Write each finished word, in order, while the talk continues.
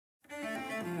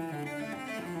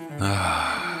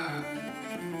A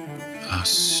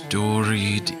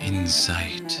storied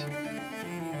insight.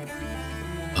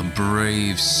 A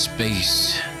brave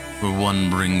space where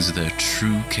one brings their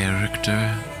true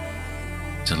character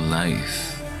to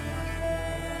life.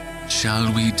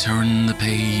 Shall we turn the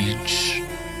page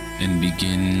and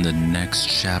begin the next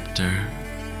chapter?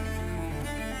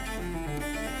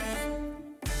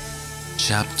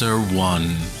 Chapter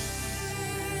 1.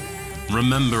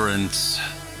 Remembrance.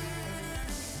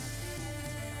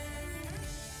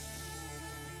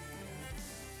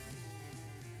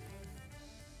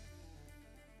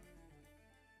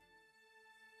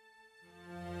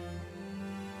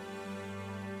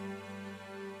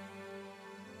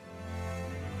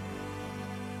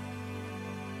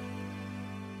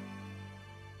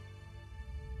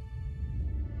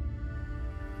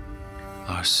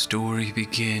 Our story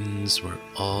begins where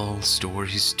all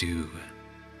stories do,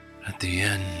 at the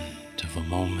end of a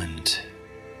moment.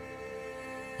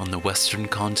 On the western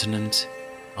continent,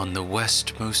 on the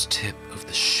westmost tip of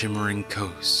the shimmering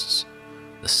coasts,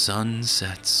 the sun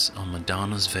sets on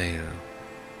Madonna's Vale,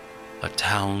 a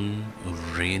town of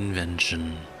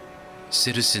reinvention.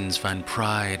 Citizens find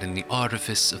pride in the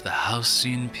artifice of the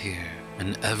halcyon pier,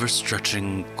 an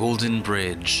ever-stretching golden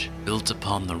bridge built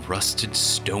upon the rusted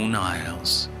stone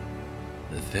isles,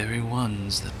 the very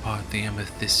ones that part the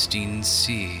amethystine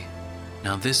sea.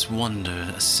 Now this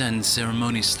wonder ascends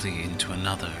ceremoniously into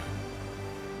another.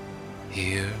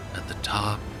 Here at the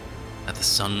top, at the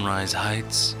sunrise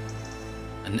heights,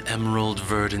 an emerald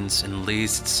verdance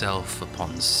enlays itself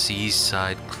upon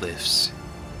seaside cliffs.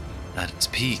 At its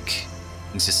peak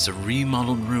exists a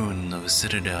remodeled ruin of a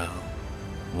citadel,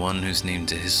 one whose name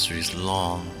to history is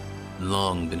long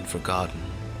been forgotten.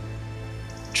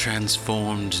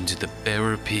 Transformed into the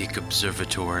Bearer Peak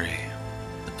Observatory,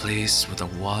 the place where the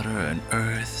water and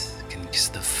earth can kiss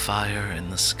the fire in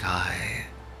the sky.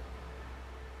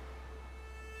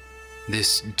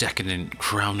 This decadent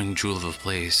crowning jewel of a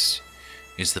place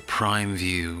is the prime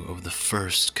view of the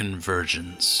first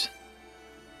convergence.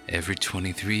 Every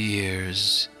 23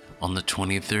 years, on the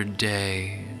 23rd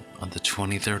day, on the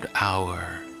 23rd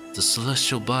hour, the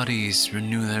celestial bodies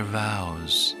renew their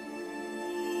vows.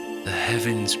 The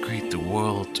heavens greet the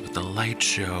world with a light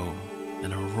show,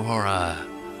 an aurora,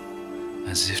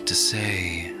 as if to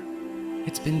say,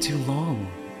 "It's been too long,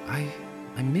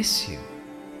 I miss you."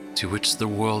 To which the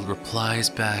world replies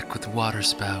back with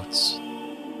waterspouts,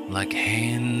 like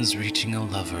hands reaching a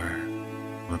lover,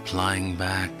 replying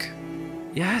back,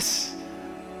 "Yes,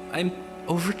 I'm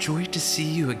overjoyed to see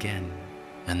you again."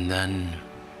 And then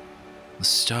the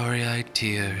starry-eyed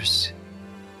tears,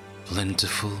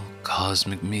 plentiful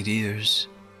cosmic meteors,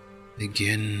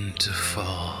 begin to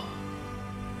fall.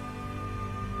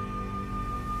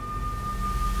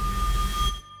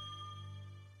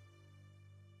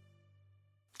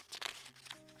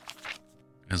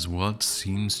 As what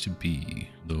seems to be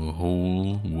the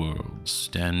whole world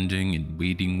standing in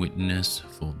waiting witness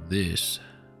for this,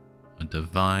 a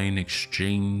divine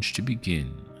exchange to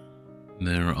begin,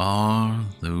 there are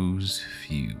those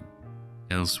few,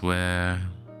 elsewhere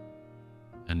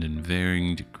and in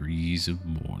varying degrees of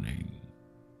mourning.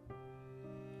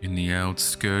 In the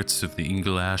outskirts of the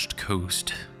Inglashed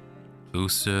coast,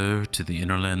 closer to the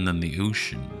innerland than the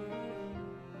ocean,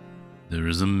 there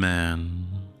is a man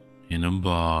in a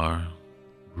bar,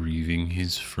 grieving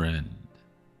his friend,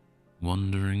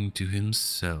 wondering to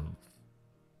himself,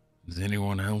 "Is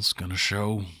anyone else gonna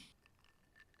show?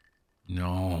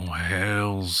 No,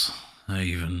 hells,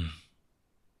 Haven.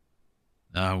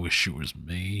 I wish it was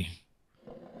me.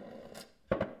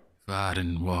 If I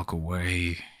didn't walk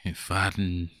away, if I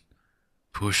didn't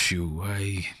push you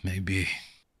away, maybe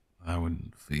I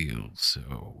wouldn't feel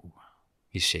so..."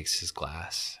 He shakes his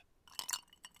glass.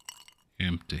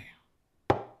 Empty.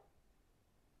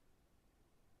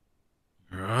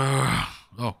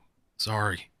 Oh,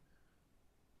 sorry.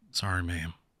 Sorry,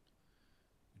 ma'am.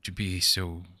 Would you be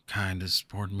so kind as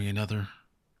poured me another?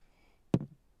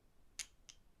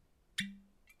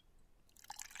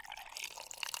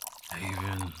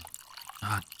 Haven,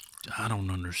 I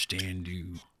don't understand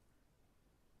you.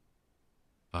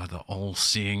 By the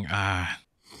all-seeing eye.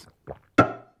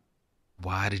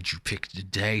 Why did you pick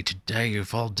today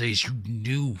of all days? You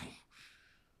knew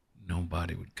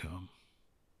nobody would come.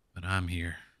 But I'm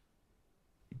here.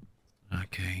 I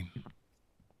came.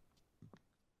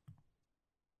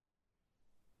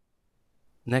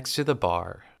 Next to the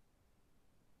bar,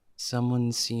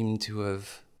 someone seemed to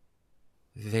have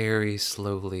very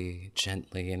slowly,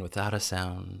 gently, and without a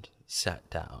sound sat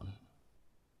down.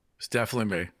 It's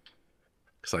definitely me,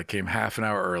 because I came half an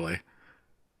hour early.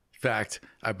 In fact,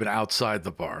 I've been outside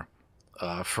the bar,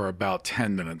 for about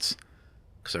 10 minutes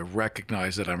because I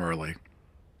recognize that I'm early.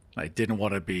 I didn't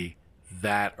want to be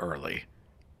that early.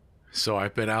 So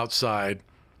I've been outside,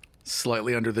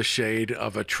 slightly under the shade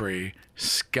of a tree,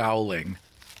 scowling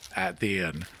at the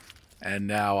inn. And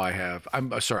now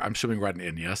I'm sorry, I'm assuming we're at an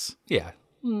inn, yes? Yeah.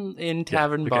 In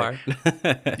tavern bar.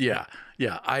 Yeah.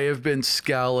 I have been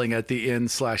scowling at the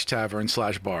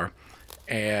inn/tavern/bar.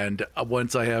 And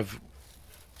once I have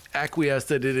acquiesced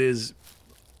that it is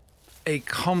a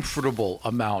comfortable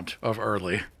amount of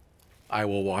early, I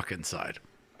will walk inside.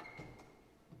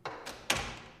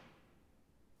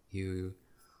 You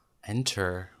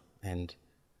enter, and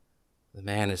the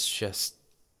man is just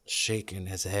shaking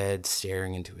his head,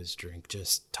 staring into his drink,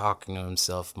 just talking to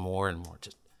himself more and more.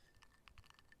 Just,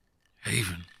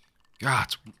 Haven,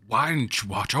 God, why didn't you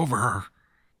watch over her?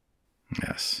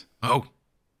 Yes. Oh,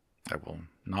 I will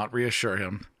not reassure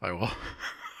him. I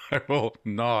will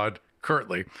nod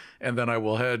curtly, and then I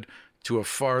will head to a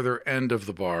farther end of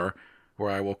the bar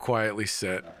where I will quietly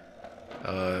sit,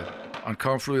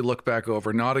 uncomfortably look back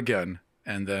over, nod again,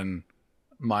 and then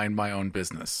mind my own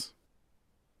business.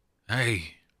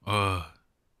 hey, are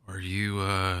you,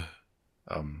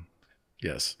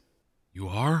 Yes. you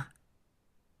are?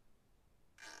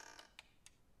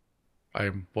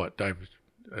 I'm what? I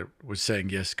was saying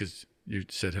yes because you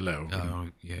said hello. Oh,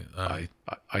 yeah.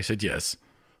 I said yes.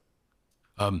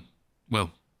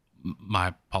 Well, my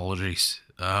apologies.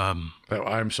 Oh,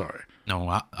 I'm sorry.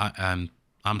 No,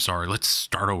 I'm sorry. Let's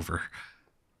start over.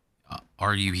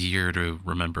 Are you here to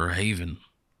remember Haven?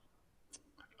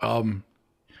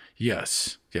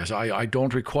 Yes. I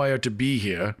don't require to be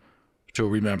here to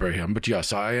remember him, but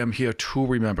yes, I am here to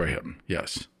remember him.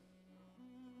 Yes.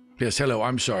 Yes, hello,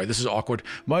 I'm sorry, this is awkward.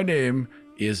 My name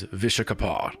is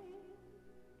Vishakapar.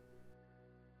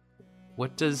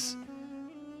 what do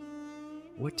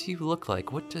you look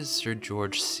like? What does Sir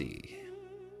George see?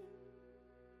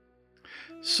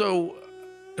 So,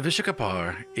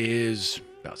 Vishakapar is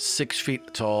about 6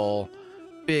 feet tall,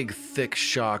 big, thick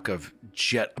shock of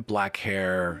jet black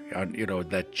hair,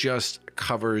 that just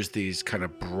covers these kind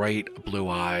of bright blue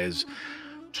eyes.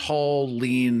 Tall,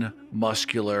 lean,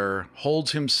 muscular,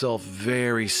 holds himself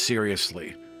very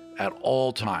seriously at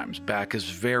all times. Back is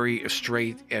very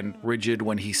straight and rigid.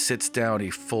 When he sits down, he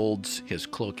folds his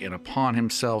cloak in upon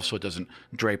himself so it doesn't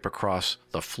drape across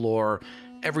the floor.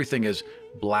 Everything is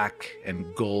black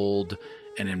and gold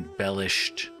and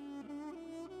embellished.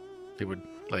 He would,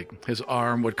 his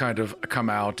arm would kind of come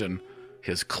out and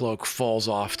his cloak falls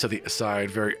off to the side.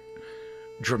 Very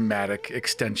dramatic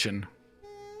extension.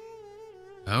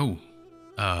 Oh,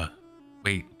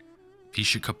 wait.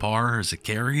 Pisha Kapar is a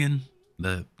carrion?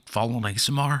 The fallen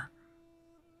Asamar?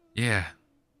 Yeah.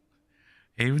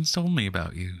 Haven's told me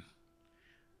about you.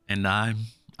 And I'm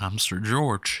Sir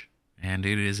George, and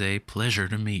it is a pleasure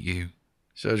to meet you.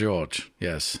 Sir George,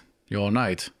 yes. Your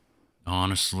knight.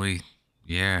 Honestly,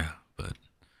 yeah, but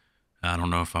I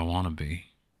don't know if I want to be.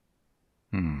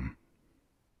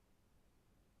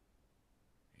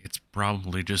 It's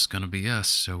probably just gonna be us,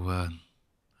 so,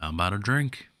 how about a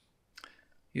drink?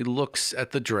 He looks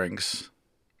at the drinks.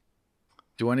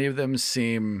 Do any of them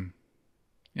seem,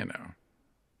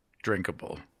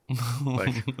 drinkable?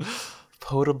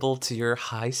 Potable to your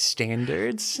high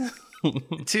standards?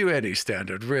 To any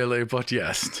standard, really, but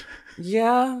yes.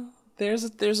 Yeah,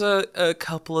 there's a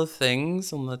couple of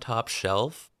things on the top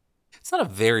shelf. It's not a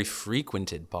very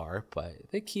frequented bar, but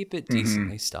they keep it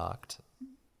decently stocked.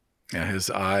 Yeah, his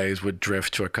eyes would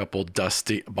drift to a couple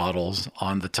dusty bottles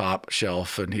on the top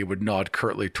shelf, and he would nod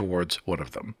curtly towards one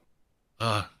of them.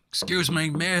 Excuse me,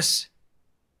 miss?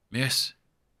 Miss?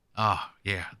 Ah,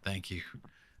 yeah, thank you.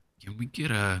 Can we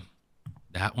get,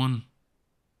 that one?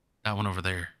 That one over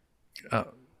there.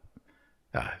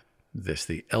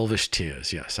 The Elvish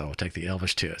Tears. Yes, I will take the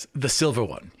Elvish Tears. The silver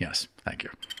one. Yes, thank you.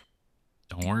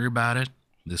 Don't worry about it.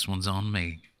 This one's on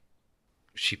me.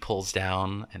 She pulls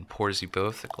down and pours you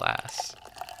both a glass.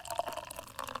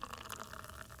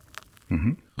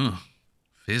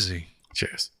 Fizzy.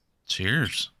 Cheers.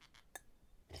 Cheers.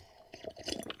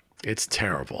 It's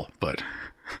terrible, but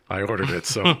I ordered it,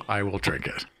 so I will drink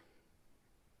it.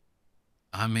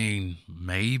 I mean,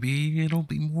 maybe it'll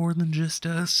be more than just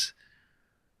us.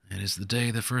 It is the day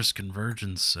of the first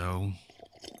convergence, so...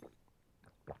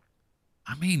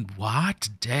 I mean, why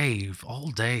today of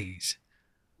all days?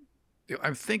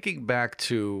 I'm thinking back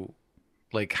to,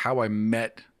 how I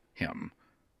met him.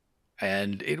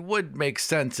 And it would make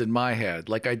sense in my head.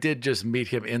 I did just meet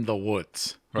him in the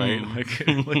woods, right?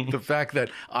 The fact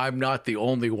that I'm not the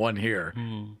only one here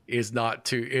is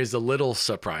a little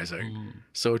surprising.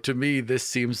 So to me, this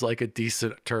seems like a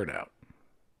decent turnout.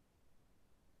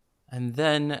 And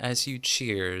then, as you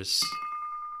cheers,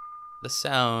 the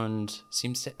sound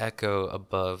seems to echo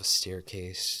above a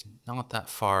staircase not that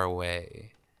far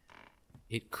away.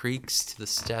 It creaks to the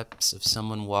steps of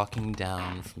someone walking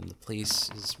down from the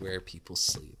places where people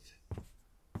sleep.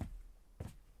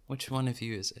 Which one of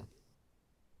you is it?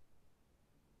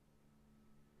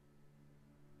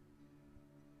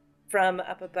 From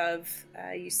up above,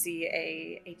 you see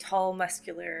a tall,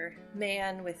 muscular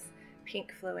man with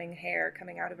pink flowing hair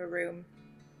coming out of a room.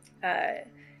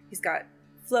 He's got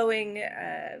flowing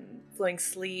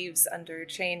sleeves under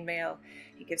chainmail.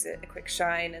 He gives it a quick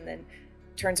shine and then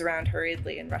turns around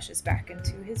hurriedly and rushes back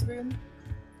into his room.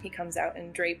 He comes out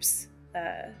and drapes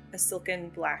a silken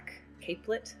black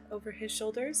capelet over his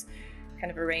shoulders,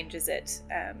 kind of arranges it.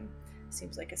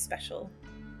 Seems like a special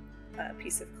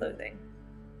piece of clothing.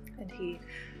 And he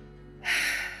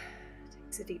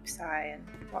takes a deep sigh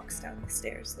and walks down the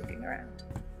stairs looking around.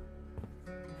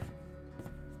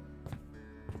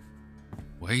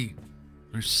 Wait,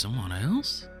 there's someone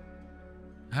else?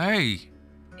 Hey,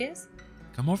 Yes?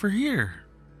 come over here.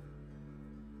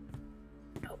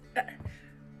 Oh,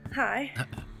 hi.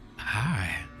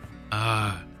 Hi.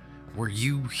 Were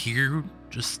you here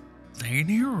just staying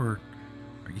here, or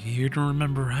are you here to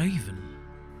remember Haven?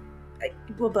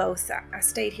 Well, both. I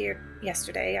stayed here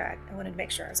yesterday. I wanted to make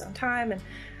sure I was on time, and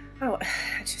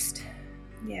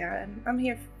I'm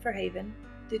here for Haven.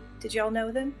 Did y'all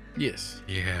know them? Yes.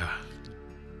 Yeah.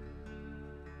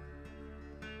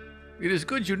 It is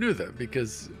good you knew that,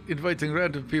 because inviting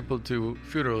random people to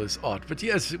funeral is odd. But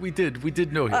yes, we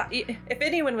did know him. If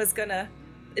anyone was gonna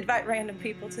invite random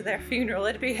people to their funeral,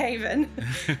 it'd be Haven.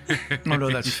 Oh no,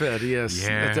 that's fair. Yes,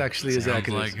 Yeah, that actually is sounds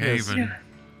accurate. like Yes. Haven. Yeah.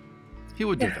 He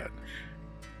would do Yeah. that.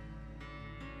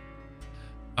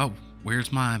 Oh,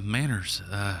 where's my manners?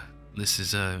 This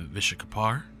is Visha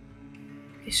Kapar.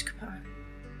 Ishkapar.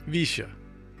 Visha.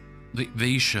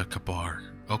 Visha Kapar.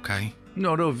 Okay.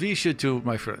 No, Visha to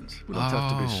my friends. We don't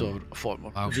have to be Oh. so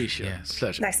formal. Oh, Visha. yes.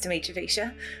 Pleasure. Nice to meet you,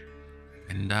 Visha.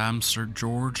 And I'm Sir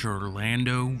George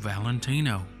Orlando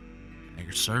Valentino. At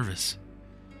your service.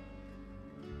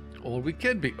 Or we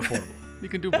can be formal. You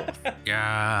can do both.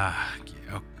 Yeah.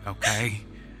 Okay.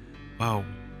 Well,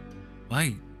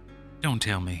 wait. Don't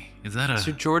tell me. Is that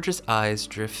Sir George's eyes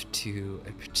drift to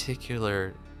a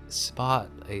particular spot,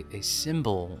 a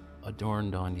symbol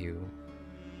adorned on you.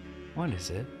 What is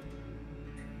it?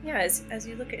 Yeah, as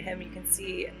you look at him, you can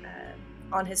see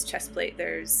on his chest plate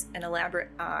there's an elaborate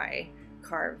eye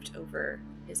carved over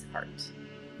his heart.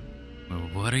 Well,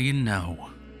 what do you know?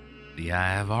 The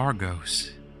Eye of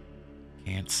Argos.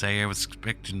 Can't say I was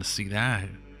expecting to see that.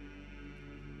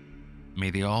 May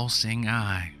the all-seeing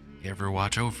eye ever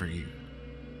watch over you.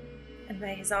 And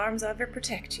may his arms ever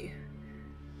protect you.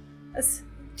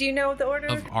 Do you know the order?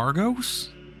 Of Argos?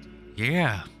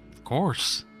 Yeah, of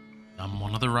course. I'm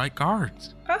one of the right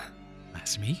guards. Huh?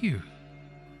 Nice to meet you.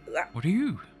 Uh, What are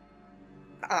you?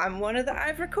 I'm one of the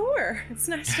Ivory Corps. It's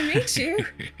nice to meet you.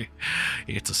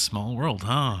 It's a small world,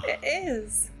 huh? It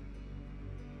is.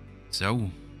 So,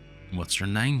 what's your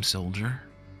name, soldier?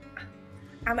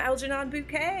 I'm Algernon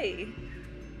Bouquet.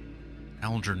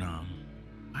 Algernon.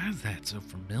 Why is that so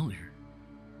familiar?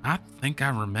 I think I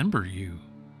remember you.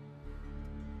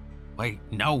 Wait,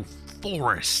 no,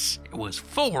 Forrest. It was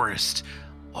Forrest.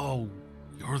 Oh,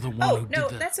 you're the one who No,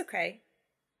 did the... that's okay.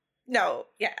 No,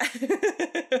 yeah.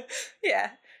 Yeah.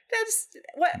 That's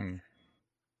what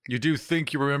You do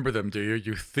think you remember them, do you?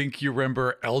 You think you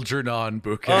remember Algernon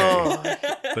Bouquet. Oh.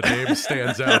 The name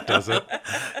stands out, does it?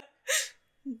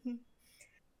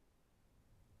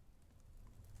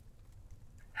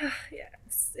 Yeah,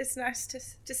 it's nice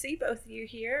to see both of you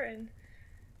here, and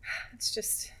it's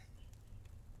just...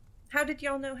 How did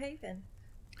y'all know Haven?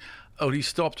 Oh, he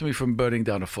stopped me from burning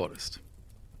down a forest.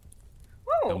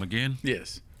 Come Oh, again?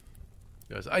 Yes.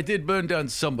 Yes, I did burn down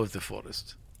some of the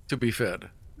forest, to be fair.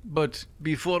 But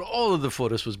before all of the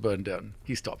forest was burned down,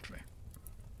 he stopped me.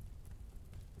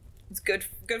 it's good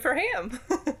for him.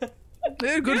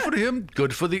 Yeah, good for him,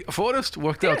 good for the forest.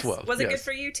 Worked out well. Was it good yes.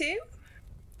 for you too?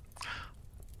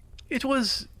 It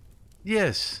was,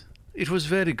 yes, it was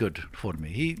very good for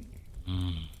me.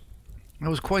 I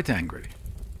was quite angry.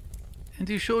 And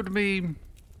he showed me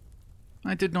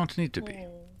I did not need to be.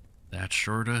 That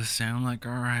sure does sound like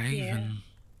our Haven.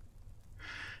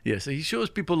 Yes, he shows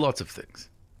people lots of things.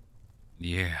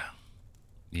 Yeah.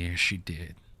 Yeah, she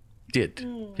did. Did,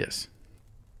 yes.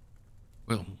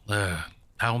 Well,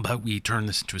 how about we turn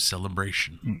this into a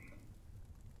celebration?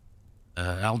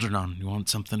 Algernon, you want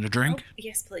something to drink? Oh,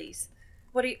 yes, please.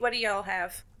 What do y'all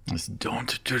have? Just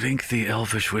don't drink the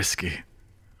elvish whiskey.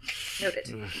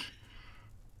 Noted.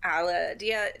 I'll,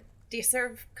 do Do you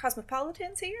serve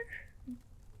cosmopolitans here?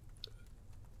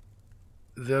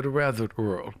 They're rather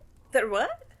rural. They're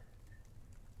what?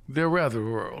 They're rather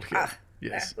rural here. Ah,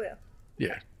 Yes. well.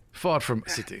 Yeah. Far from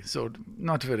city, so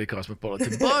not very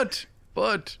cosmopolitan.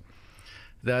 But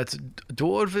that's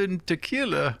dwarven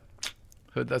tequila.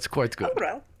 Heard that's quite good.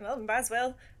 Oh, well, might as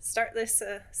well start this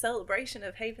celebration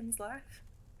of Haven's life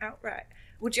outright.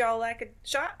 Would y'all like a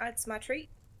shot? It's my treat.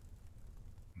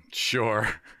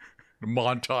 Sure.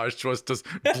 Montage was just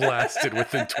blasted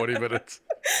within 20 minutes.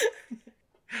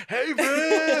 Hey,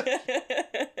 man!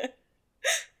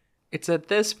 It's at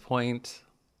this point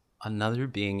another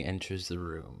being enters the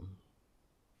room.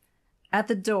 At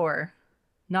the door,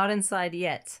 not inside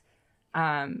yet.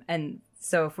 And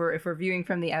so if we're viewing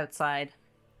from the outside,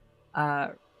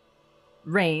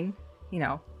 Rain,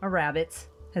 a rabbit,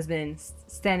 has been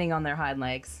standing on their hind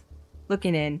legs,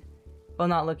 looking in. Well,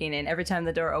 not looking in. Every time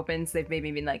the door opens, they've maybe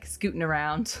been like scooting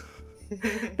around.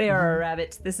 They are a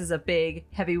rabbit. This is a big,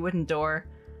 heavy wooden door.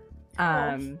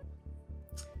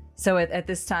 So at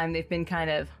this time, they've been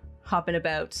kind of hopping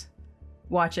about,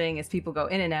 watching as people go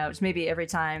in and out. Maybe every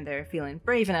time they're feeling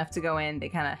brave enough to go in, they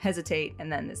kind of hesitate,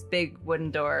 and then this big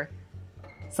wooden door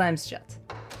slams shut.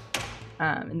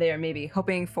 And they are maybe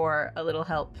hoping for a little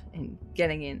help in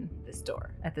getting in this door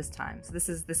at this time. So this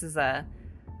is a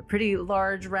pretty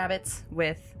large rabbit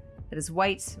that is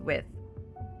white with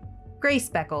gray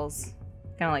speckles,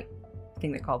 kind of like I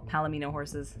think they're called Palomino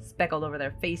horses, speckled over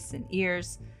their face and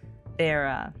ears.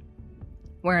 They're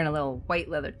wearing a little white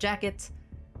leather jacket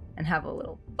and have a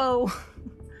little bow.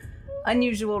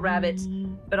 Unusual rabbit,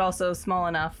 but also small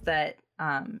enough that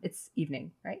it's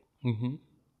evening, right? Mm-hmm.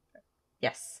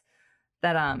 Yes.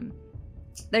 That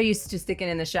they're used to sticking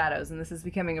in the shadows, and this is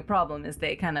becoming a problem as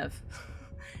they kind of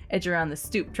edge around the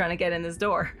stoop trying to get in this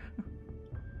door.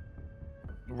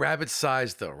 Rabbit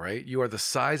size, though, right? You are the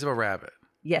size of a rabbit.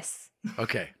 Yes.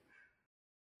 Okay.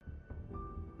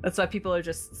 That's why people are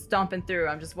just stomping through.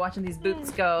 I'm just watching these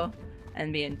boots go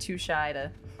and being too shy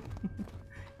to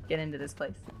get into this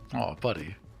place. Oh,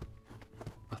 buddy.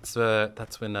 That's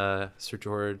when Sir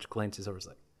George glances over,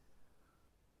 like,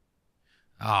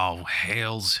 Oh,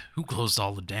 hells. Who closed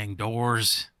all the dang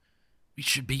doors? We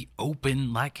should be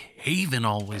open like Haven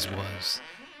always was.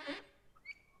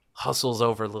 hustles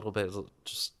over a little bit,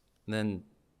 just and then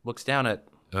looks down at.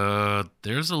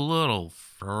 There's a little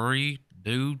furry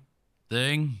dude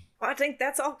thing. Well, I think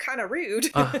that's all kind of rude.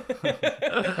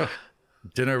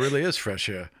 Dinner really is fresh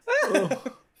here.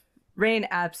 Rain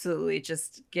absolutely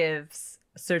just gives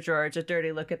Sir George a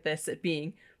dirty look at this, at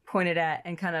being pointed at,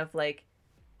 and kind of like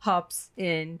hops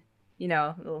in,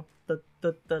 the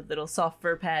little soft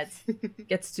fur pads,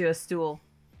 gets to a stool,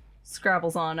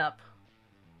 scrabbles on up,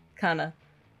 kind of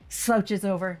slouches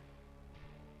over,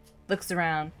 looks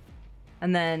around,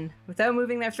 and then, without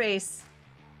moving their face,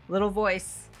 little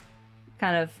voice,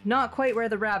 kind of not quite where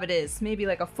the rabbit is, maybe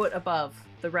like a foot above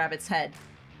the rabbit's head,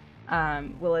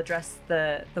 will address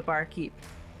the barkeep.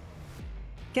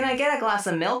 Can I get a glass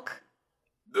of milk?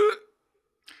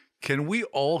 Can we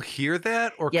all hear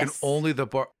that, or Yes. can only the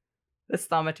bar? It's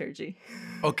thaumaturgy.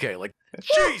 Okay, like,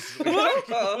 jeez.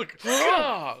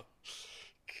 God.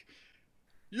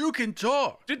 You can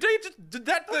talk. Did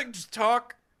that thing just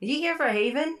talk? Are you here for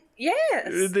Haven?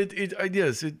 Yes.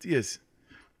 Yes.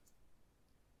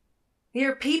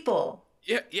 You're people.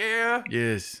 Yeah.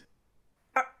 Yes.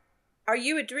 Are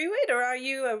you a druid or are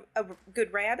you a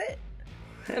good rabbit?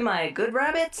 Am I a good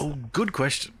rabbit? Oh, good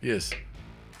question. Yes.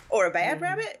 Or a bad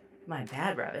rabbit? Am I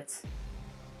bad rabbit?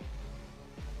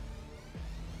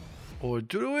 Or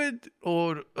druid,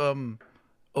 or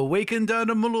awakened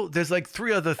animal. There's like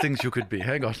 3 other things you could be.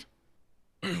 Hang on.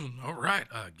 All right,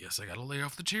 I guess I gotta lay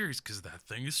off the cherries because that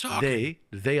thing is talking.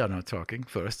 They are not talking,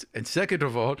 first. And second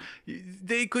of all,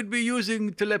 they could be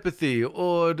using telepathy,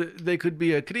 or they could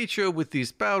be a creature with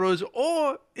these powers,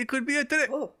 or it could be a trick.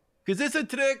 Oh. Is this a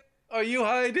trick? Are you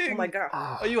hiding? Oh my god.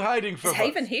 Are you hiding from Is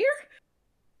Haven us? here?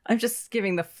 I'm just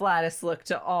giving the flattest look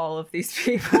to all of these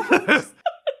people.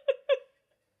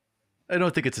 I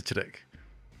don't think it's a trick.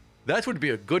 That would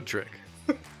be a good trick.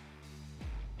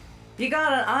 You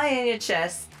got an eye in your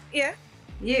chest. Yeah.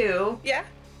 You. Yeah.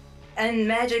 And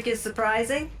magic is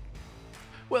surprising?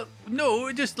 Well,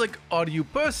 no, just like, are you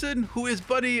person who is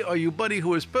buddy? Are you buddy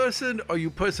who is person? Are you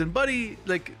person buddy?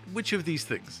 Like, which of these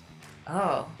things?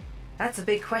 Oh, that's a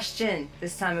big question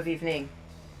this time of evening.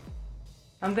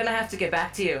 I'm gonna have to get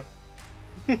back to you.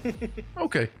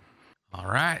 Okay. All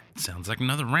right, sounds like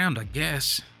another round, I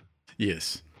guess.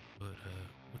 Yes. But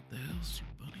what the hell's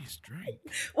your buddy's drink?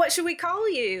 What should we call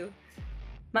you?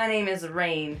 My name is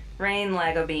Rain. Rain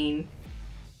Lagobine.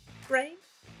 Rain?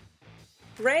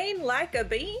 Rain like a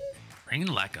bean? Rain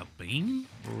like a bean?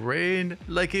 Rain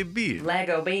like a bean.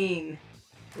 Lego bean.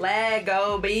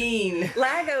 Lego bean.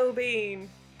 Lago bean.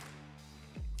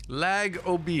 Lag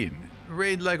o bean.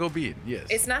 Rain like a bean. Yes.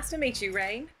 It's nice to meet you,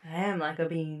 Rain. I am like a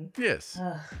bean. Yes.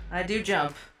 I do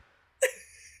jump.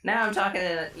 Now I'm talking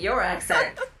in your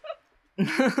accent.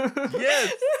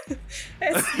 Yes.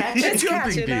 It's Jumping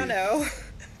catching, I bean. know.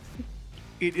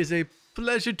 It is a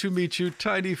pleasure to meet you,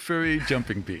 tiny furry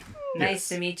jumping bean. Nice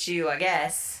to meet you, I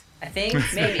guess. I think.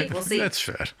 Maybe. We'll see. That's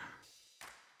fair.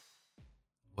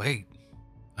 Wait,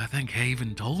 I think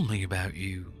Haven told me about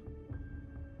you.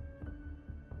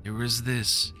 There was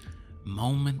this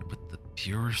moment with the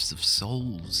purest of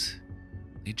souls.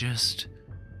 They just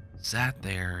sat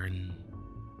there and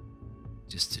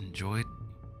just enjoyed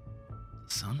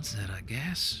the sunset, I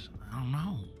guess. I don't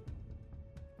know.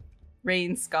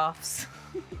 Rain scoffs.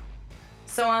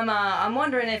 So I'm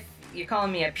wondering if you're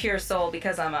calling me a pure soul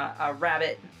because I'm a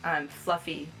rabbit. I'm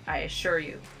fluffy. I assure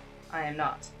you, I am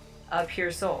not a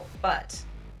pure soul. But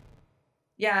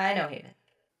yeah, I know Haven.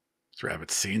 This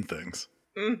rabbit's seen things.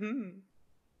 Mm-hmm.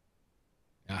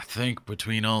 I think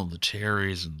between all the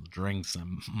cherries and the drinks, I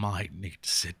might need to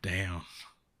sit down.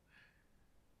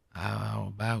 How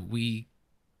about we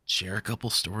share a couple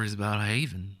stories about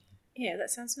Haven? Yeah, that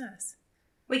sounds nice.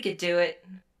 We could do it.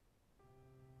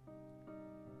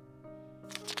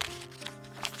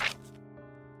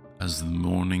 As the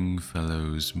morning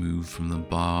fellows move from the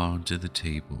bar to the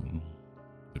table,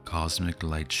 the cosmic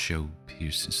light show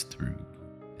pierces through.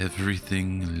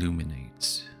 Everything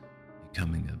illuminates,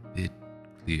 becoming a bit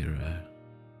clearer.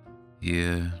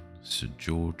 Here, Sir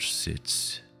George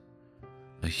sits,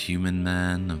 a human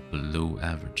man of below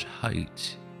average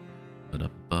height, but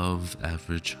above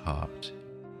average heart.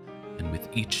 And with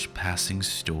each passing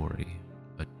story,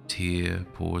 a tear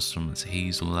pours from his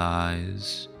hazel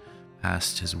eyes,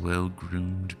 past his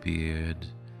well-groomed beard,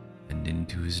 and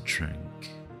into his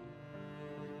drink.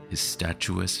 His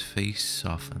statuesque face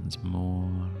softens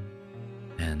more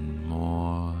and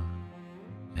more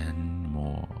and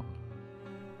more.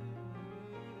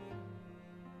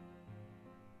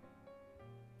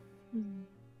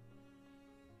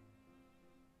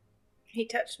 He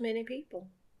touched many people.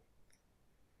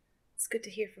 It's good to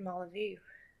hear from all of you.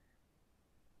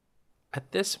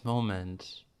 At this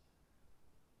moment,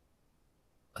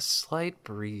 a slight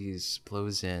breeze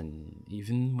blows in,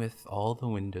 even with all the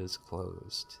windows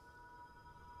closed.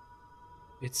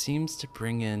 It seems to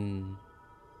bring in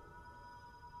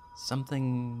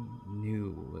something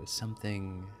new,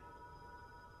 something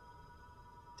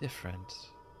different.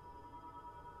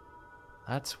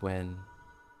 That's when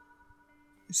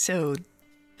So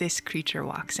this creature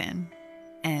walks in,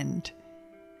 and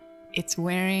it's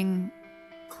wearing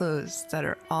clothes that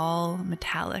are all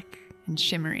metallic and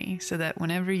shimmery, so that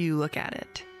whenever you look at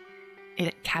it,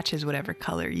 it catches whatever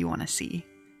color you want to see.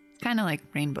 It's kind of like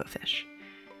rainbow fish.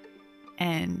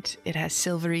 And it has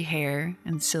silvery hair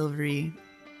and silvery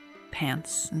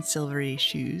pants and silvery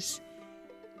shoes.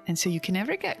 And so you can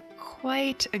never get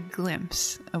quite a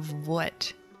glimpse of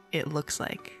what it looks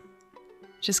like.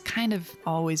 Just kind of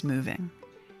always moving.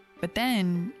 But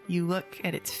then you look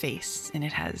at its face, and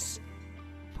it has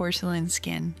porcelain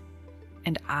skin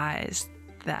and eyes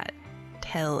that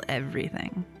tell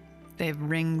everything. They have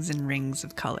rings and rings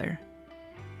of color.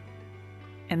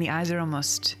 And the eyes are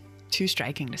almost too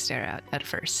striking to stare at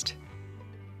first.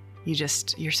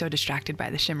 You're so distracted by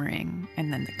the shimmering,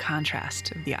 and then the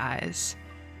contrast of the eyes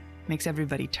makes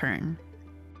everybody turn.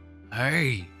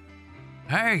 Hey!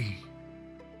 Hey!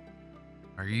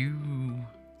 Are you...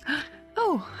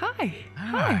 Oh, hi.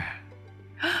 Hi.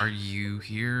 Are you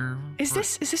here? Is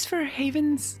this for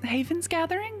Haven's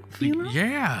gathering? Funeral?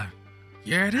 Yeah.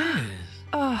 Yeah, it is.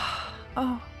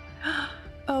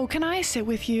 Oh, can I sit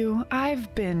with you?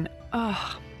 I've been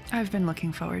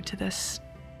looking forward to this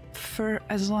for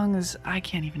as long as I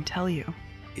can't even tell you.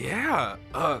 Yeah,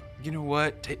 you know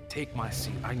what? Take my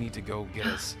seat. I need to go get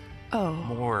us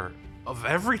more of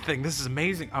everything. This is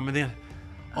amazing. I'm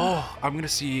gonna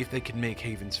see if they can make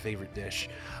Haven's favorite dish.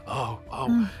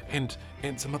 And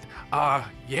some other.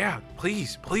 Yeah,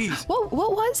 please. What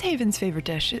was Haven's favorite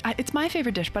dish? It's my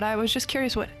favorite dish, but I was just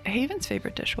curious what Haven's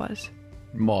favorite dish was.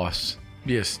 Moss.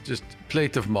 Yes, just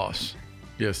plate of moss.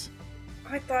 Yes.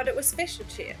 I thought it was fish and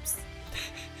chips.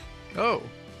 Oh,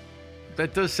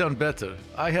 that does sound better.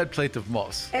 I had plate of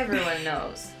moss. Everyone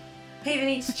knows. Haven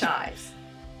eats chives.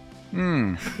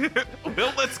 Well,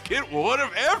 let's get one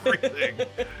of everything.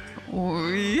 Oh,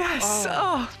 yes.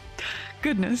 Oh,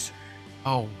 goodness.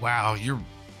 Oh, wow. You're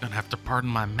gonna have to pardon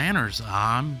my manners.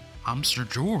 I'm Sir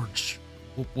George.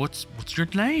 What's your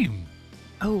name?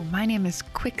 Oh, my name is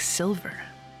Quicksilver.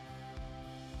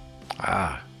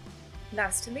 Ah,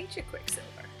 Nice to meet you, Quicksilver.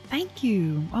 Thank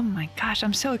you. Oh my gosh,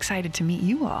 I'm so excited to meet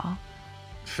you all.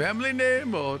 family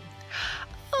name or...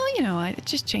 Oh, it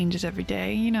just changes every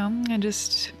day, I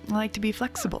just like to be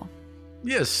flexible.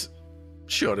 Yes,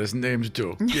 sure, as names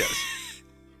do. Yes.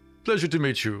 Pleasure to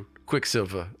meet you,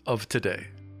 Quicksilver of today.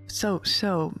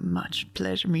 So much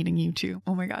pleasure meeting you too.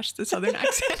 Oh my gosh, the southern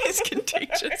accent is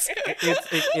contagious.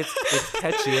 It's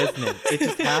catchy, isn't it? It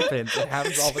just happens. It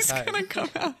happens all the It's time. gonna come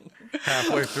out.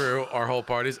 Halfway through our whole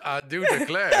parties, I do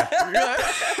declare.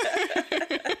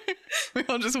 We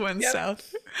all just went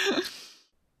south.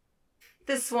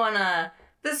 This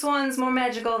one's more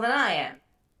magical than I am.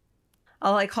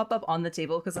 I'll like hop up on the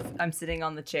table because if I'm sitting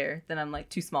on the chair, then I'm like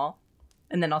too small.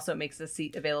 And then also it makes a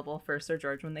seat available for Sir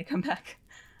George when they come back.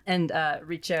 And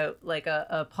reach out like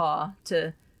a paw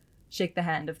to shake the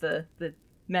hand of the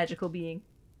magical being.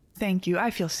 Thank you.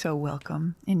 I feel so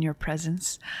welcome in your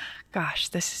presence. Gosh,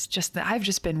 this is just I've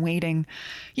just been waiting.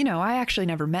 I actually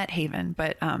never met Haven,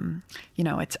 but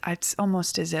it's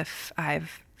almost as if I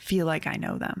feel like I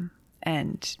know them.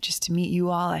 And just to meet you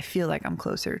all, I feel like I'm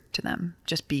closer to them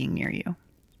just being near you.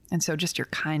 And so just your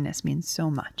kindness means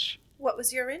so much. What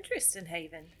was your interest in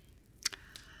Haven?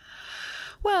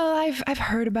 Well, I've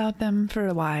heard about them for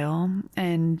a while,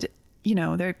 and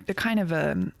they're kind of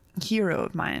a hero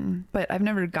of mine, but I've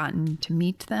never gotten to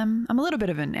meet them. I'm a little bit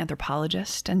of an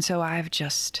anthropologist, and so I've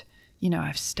just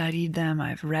I've studied them,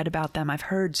 I've read about them, I've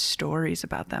heard stories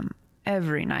about them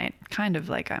every night, kind of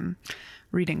like I'm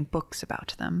reading books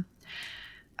about them.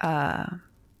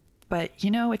 But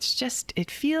it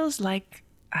feels like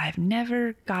I've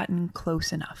never gotten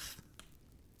close enough.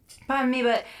 Pardon me,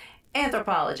 but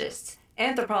anthropologists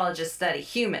study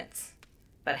humans.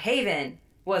 But Haven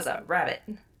was a rabbit.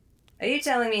 Are you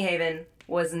telling me Haven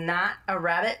was not a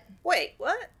rabbit? Wait,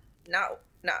 what? No,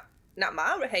 not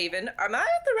my Haven. Am I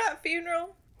at the right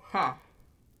funeral? Huh.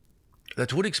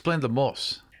 That would explain the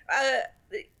moss.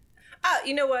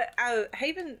 You know what?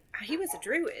 Haven, he was a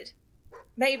druid.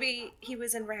 Maybe he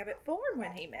was in rabbit form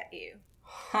when he met you.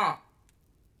 Huh.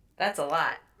 That's a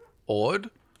lot. Odd.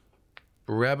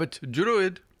 Rabbit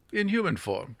druid in human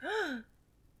form.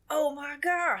 Oh my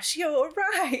gosh, you're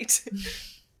right.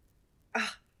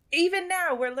 Even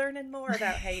now, we're learning more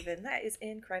about Haven. That is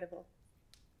incredible.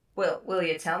 Will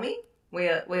you tell me? Will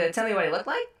you tell me what he looked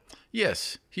like?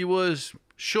 Yes, he was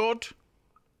short,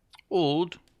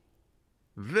 old,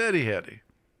 very hairy.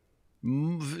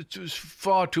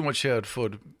 Far too much hair for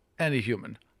any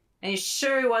human. And you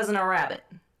sure he wasn't a rabbit?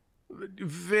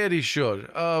 Very sure.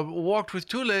 Walked with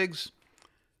 2 legs.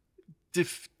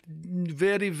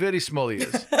 Very, very small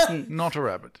ears. Not a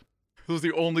rabbit. Those are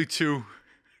the only 2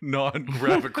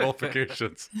 non-rabbit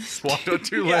qualifications. Walked on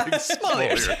 2 legs, small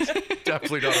ears.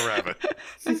 Definitely not a rabbit.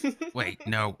 Wait,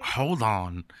 no, hold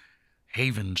on.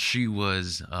 Haven, she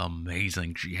was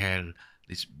amazing. She had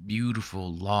this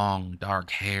beautiful, long,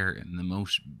 dark hair and the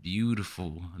most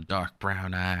beautiful dark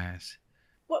brown eyes.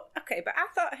 Well, okay, but I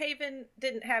thought Haven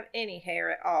didn't have any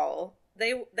hair at all.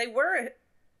 They were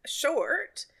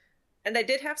short, and they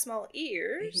did have small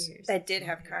ears. They did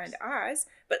have kind eyes,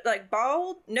 but like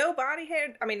bald, no body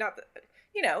hair. I mean, not the,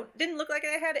 didn't look like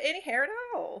they had any hair at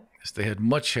all. Yes, they had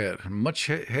much hair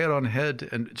on head,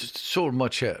 and just so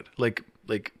much hair, like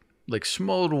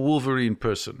small Wolverine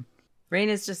person. Rain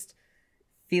is just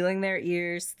feeling their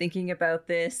ears, thinking about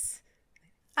this.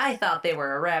 I thought they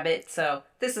were a rabbit, so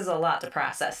this is a lot to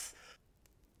process.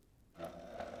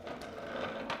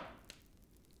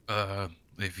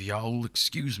 If y'all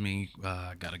excuse me,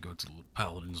 I gotta go to the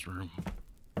paladin's room.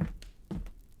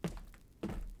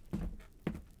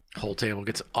 Whole table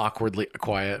gets awkwardly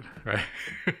quiet, right?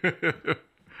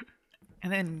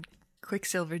 And then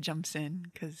Quicksilver jumps in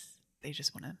because they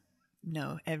just want to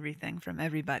know everything from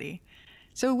everybody.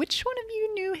 So which one of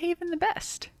you knew Haven the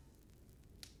best?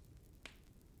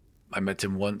 I met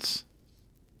him once.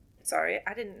 Sorry,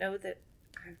 I didn't know that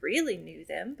I really knew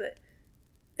them, but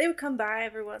they would come by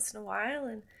every once in a while,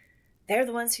 and they're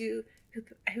the ones who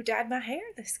dyed my hair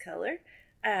this color.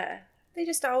 They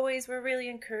just always were really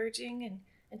encouraging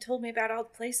and told me about all the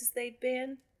places they'd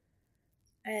been.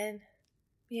 And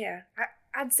yeah,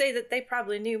 I'd say that they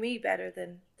probably knew me better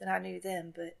than I knew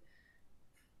them, but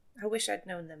I wish I'd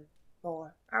known them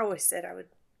more. I always said I would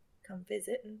come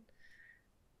visit, and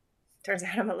turns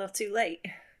out I'm a little too late.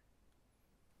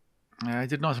 I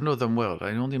did not know them well. I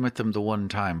only met them the one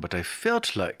time, but I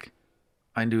felt like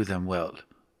I knew them well.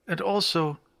 And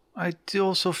also, I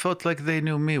also felt like they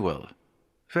knew me well.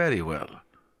 Very well.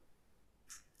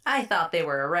 I thought they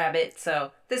were a rabbit,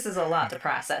 so this is a lot to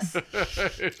process.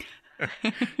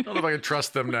 Don't know if I can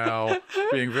trust them now,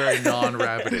 being very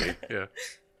non-rabbity. Yeah.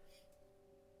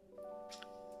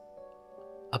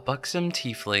 A buxom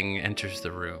tiefling enters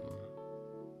the room.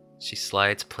 She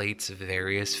slides plates of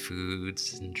various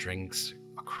foods and drinks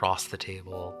across the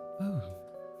table. Oh,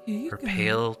 here you Her go.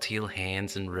 pale teal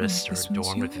hands and wrists this are one's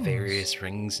adorned with yours. various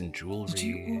rings and jewelry. Did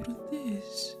you order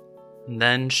this? And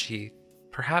then she,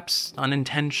 perhaps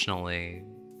unintentionally,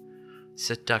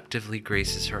 seductively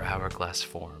graces her hourglass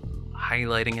form,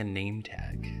 highlighting a name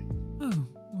tag. Oh,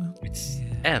 well, It's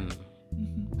yeah. M,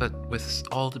 but with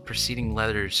all the preceding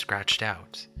letters scratched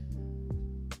out.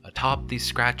 Atop these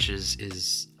scratches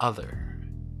is Other.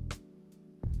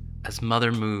 As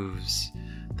Mother moves,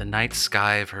 the night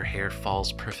sky of her hair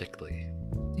falls perfectly.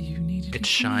 Do you need It anything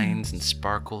shines and else?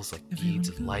 sparkles like Everyone beads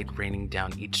of good? light raining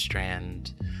down each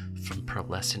strand from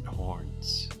pearlescent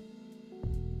horns.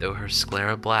 Though her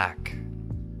sclera black,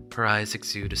 her eyes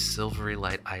exude a silvery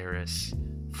light iris,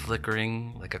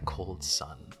 flickering like a cold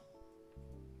sun.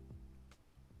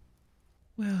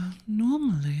 Well,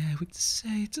 normally I would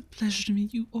say it's a pleasure to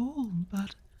meet you all,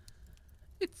 but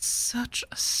it's such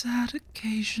a sad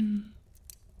occasion.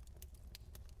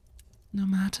 No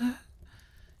matter,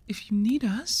 if you need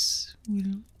us,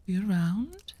 we'll be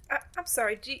around. I'm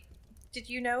sorry, did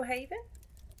you know Haven?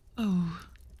 Oh,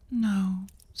 no,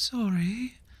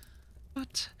 sorry,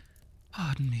 but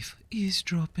pardon me for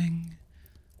eavesdropping.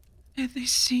 They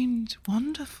seemed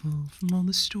wonderful from all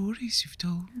the stories you've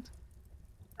told.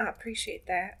 I appreciate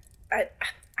that. I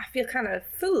feel kind of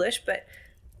foolish, but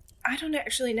I don't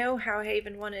actually know how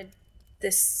Haven wanted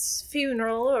this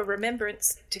funeral or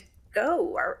remembrance to go.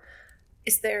 Or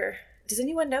does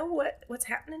anyone know what's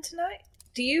happening tonight?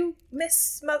 Do you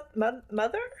miss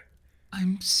Mother?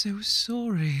 I'm so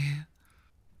sorry.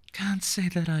 Can't say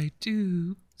that I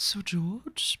do. Sir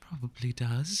George probably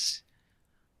does.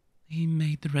 He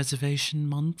made the reservation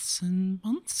months and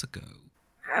months ago.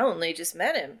 I only just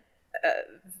met him.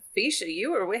 Visha,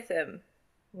 you were with him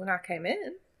when I came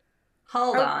in.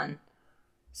 Hold Oh. on.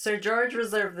 Sir George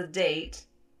reserved the date.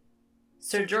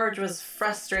 Sir George was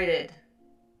frustrated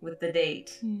with the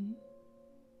date.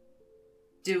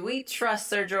 Do we trust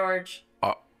Sir George?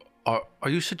 Are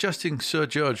you suggesting Sir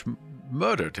George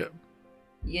murdered him?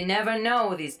 You never know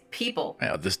with these people.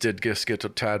 Yeah, this did just get a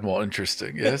tad more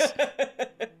interesting, yes?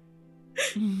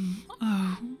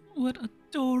 Oh, what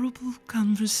adorable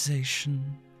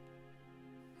conversation.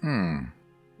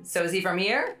 So is he from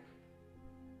here?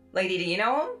 Lady, do you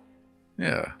know him?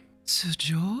 Yeah. Sir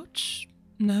George?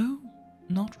 No,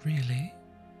 not really.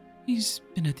 He's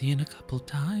been at the inn a couple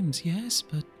times, yes,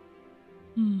 but...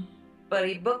 But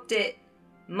he booked it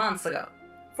months ago.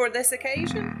 For this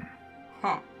occasion?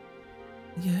 Huh.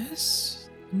 Yes,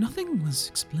 nothing was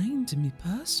explained to me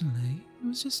personally. I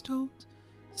was just told,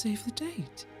 save the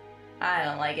date. I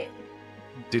don't like it.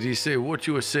 Did he say what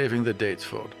you were saving the dates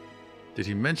for? Did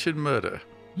he mention murder?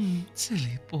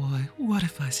 Silly boy, what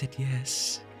if I said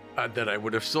yes? And then I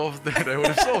would have solved that. I would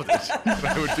have solved it. And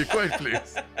I would be quite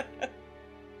pleased.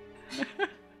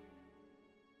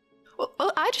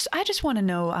 Well, I just want to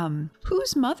know,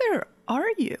 whose mother are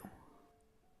you?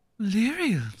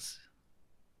 Lyriel's.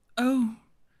 Oh,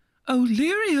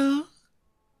 Lyriel,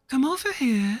 come over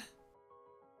here.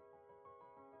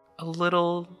 A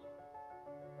little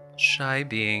shy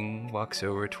being walks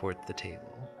over toward the table.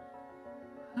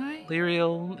 Hi,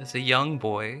 Lyriel is a young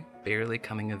boy, barely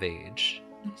coming of age.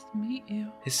 nice to meet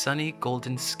you. His sunny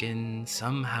golden skin,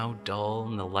 somehow dull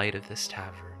in the light of this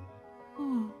tavern,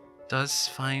 Oh, does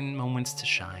find moments to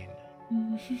shine.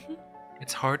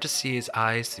 It's hard to see his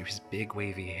eyes through his big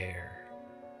wavy hair.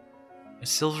 A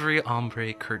silvery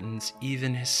ombre curtains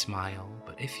even his smile,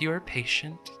 but if you are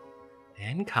patient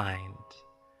and kind,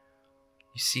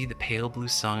 you see the pale blue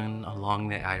sun along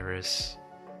the iris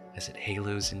as it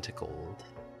halos into gold.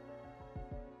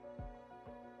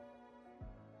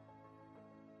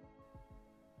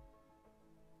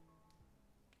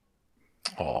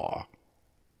 Aw.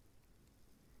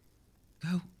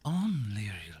 go on,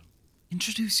 Lyriel.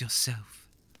 Introduce yourself.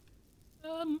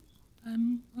 I'm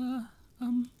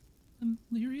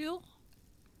Lyriel.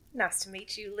 Nice to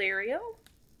meet you, Lyriel.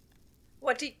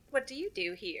 What do you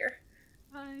do here?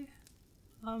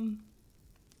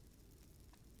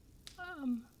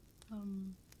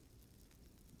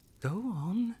 Go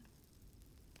on.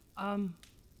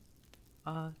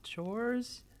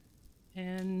 Chores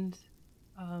and,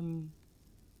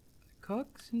 cook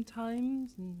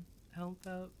sometimes and help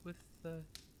out with the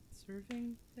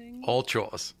serving thing. All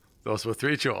chores. Those were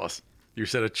 3 chores. You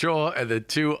said a chore and then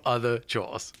 2 other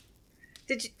chores.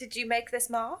 Did you make this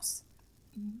moss?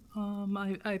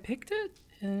 I picked it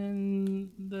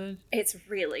in the... It's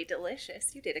really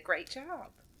delicious. You did a great job.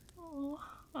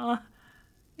 Oh,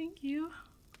 thank you.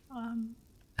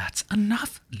 That's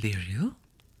enough, Lyriel.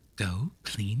 Go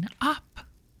clean up.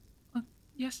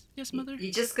 Yes, mother?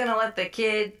 You just gonna let the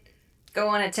kid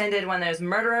go unattended when there's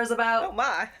murderers about? Oh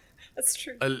my, that's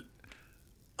true.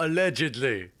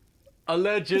 Allegedly.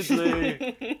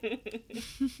 Allegedly.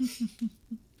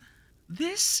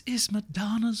 This is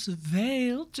Madonna's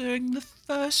veil during the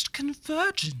first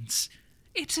convergence.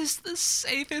 It is the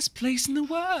safest place in the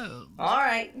world. All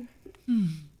right.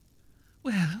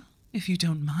 Well, if you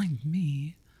don't mind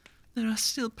me, there are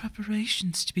still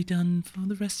preparations to be done for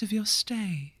the rest of your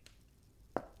stay.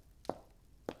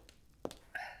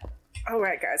 All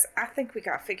right, guys. I think we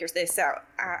gotta figure this out.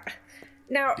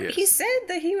 Now, Yes. he said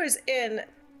that he was in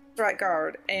Strike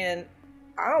Guard, and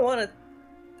I don't want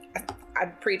to.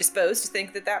 I'm predisposed to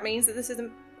think that that means that this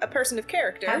isn't a person of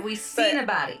character. Have we seen but- a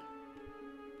body?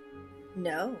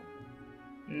 No.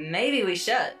 Maybe we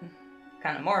should.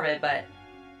 Kind of morbid, but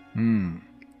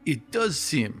It does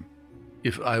seem,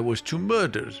 if I was to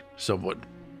murder someone,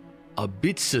 a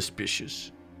bit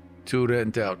suspicious to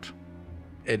rent out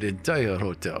an entire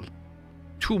hotel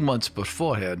 2 months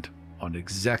beforehand on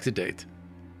exact date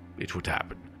it would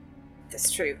happen.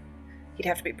 That's true. He'd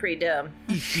have to be pretty dumb.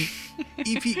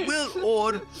 If he will,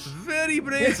 or very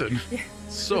brazen.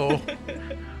 So,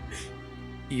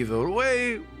 either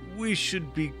way, we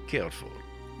should be careful.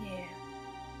 Yeah.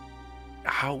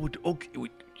 How would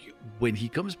when he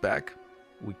comes back,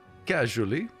 we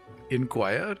casually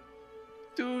inquire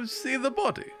to see the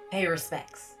body. pay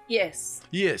respects. Yes.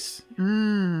 Yes.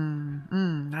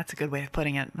 That's a good way of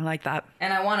putting it. I like that.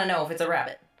 And I want to know if it's a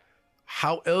rabbit.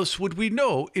 How else would we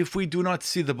know if we do not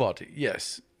see the body?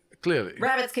 Yes, clearly.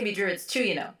 Rabbits can be druids too,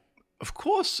 you know. Of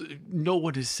course, no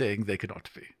one is saying they cannot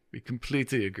be. We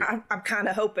completely agree. I'm kind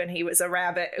of hoping he was a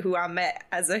rabbit who I met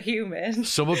as a human.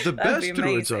 Some of the That'd be best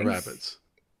druids are amazing. rabbits.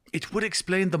 It would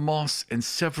explain the moss and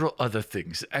several other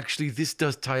things. Actually, this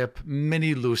does tie up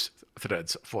many loose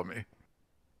threads for me.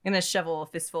 I'm gonna shovel a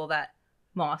fistful of that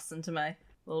moss into my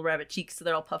little rabbit cheeks so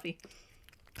they're all puffy.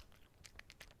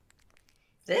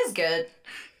 This is good.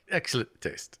 Excellent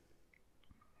taste.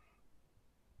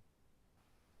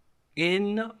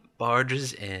 In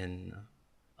barges in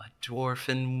a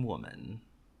dwarfen woman.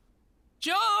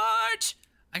 George!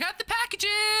 I got the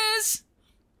packages!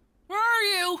 Where are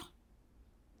you?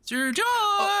 Sir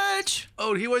George!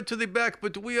 Oh, he went to the back,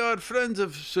 but we are friends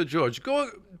of Sir George. Go.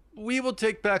 We will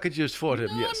take packages for him,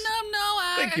 yes. No.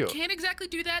 Thank you. I can't exactly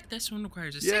do that. This one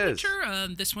requires a Yes. signature.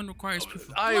 This one requires proof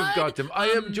of I have blood. got them. I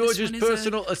am This George's one is a-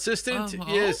 personal assistant.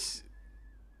 Oh. Yes.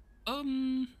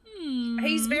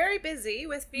 He's very busy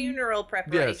with funeral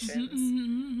preparations.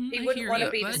 He I wouldn't hear wanna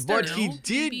you, be but, disturbed. But you he know,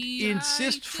 did maybe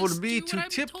insist I for just me do to what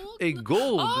I'm tip told. a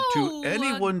gold Oh, to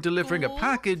anyone delivering a gold?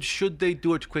 package should they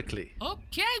do it quickly.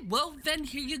 Okay, well then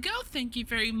here you go. Thank you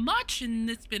very much, and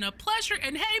it's been a pleasure.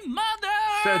 And hey, mother!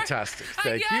 Fantastic. I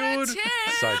Thank got a you.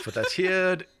 tip. Sign for that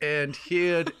here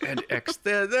and X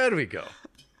there. There we go.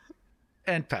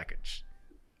 And package.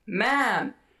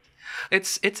 Ma'am,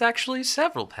 It's actually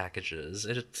several packages.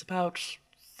 It's about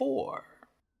 4.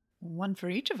 One for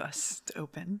each of us to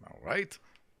open. All right.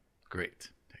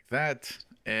 Great. Take that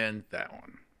and that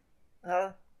one.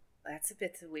 Oh, that's a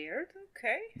bit weird.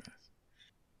 Okay.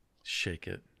 Shake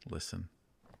it. Listen.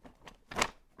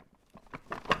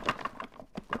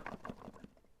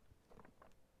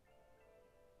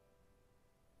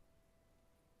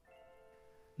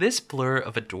 This blur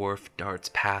of a dwarf darts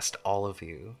past all of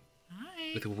you,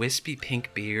 Hi. with a wispy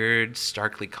pink beard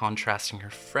starkly contrasting her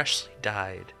freshly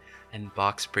dyed and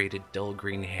box-braided dull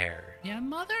green hair. Yeah,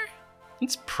 mother?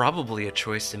 It's probably a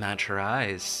choice to match her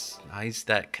eyes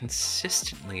that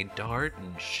consistently dart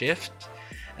and shift,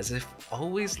 as if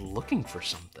always looking for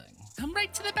something. Come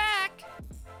right to the back.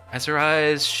 As her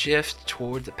eyes shift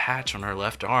toward the patch on her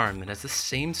left arm, it has the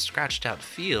same scratched out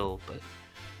feel, but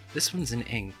this one's in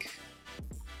ink.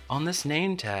 On this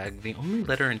name tag, the only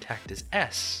letter intact is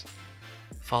S,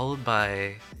 followed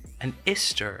by an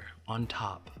Ister on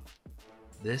top.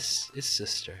 This is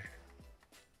Sister.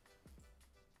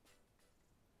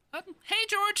 Hey,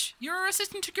 George, your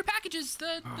assistant took your packages.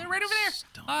 They're right over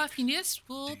there. Phineas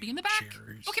will be in the back.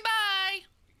 chairs. Okay, bye.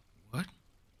 What?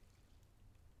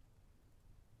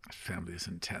 Family is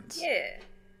intense. Yeah.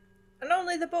 And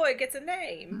only the boy gets a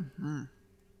name.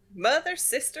 Mother,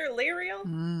 sister,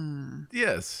 Lyriel?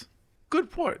 Yes. Good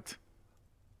point.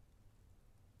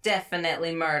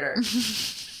 definitely murder.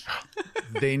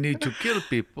 They need to kill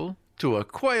people to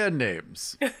acquire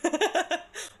names.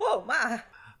 Whoa, my.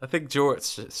 I think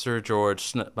Sir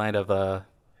George might have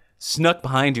snuck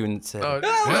behind you and said,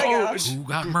 Who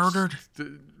got murdered?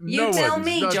 You tell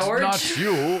me, George. Not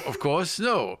you, of course.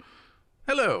 No.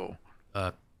 Hello.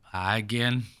 Hi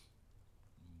again.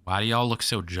 Why do y'all look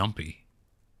so jumpy?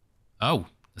 Oh,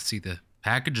 let's see, the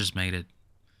packages made it.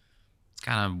 It's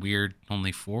kind of weird,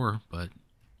 only 4, but...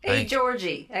 Hey,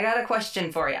 Georgie, I got a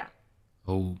question for you.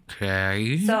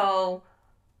 Okay. So,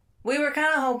 we were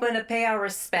kind of hoping to pay our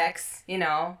respects, you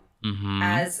know,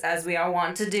 as we all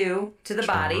want to do to the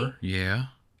body. Yeah.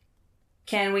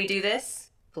 Can we do this,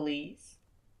 please?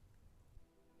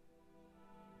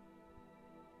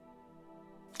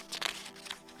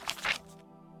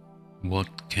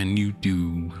 What can you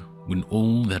do when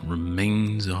all that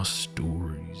remains are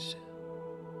stories?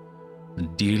 The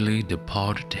dearly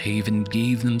departed Haven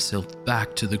gave themselves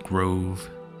back to the grove,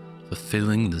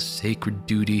 fulfilling the sacred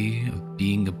duty of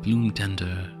being a bloom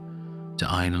tender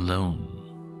to Ein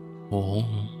alone, or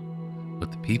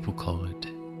what the people call it,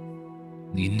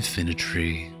 the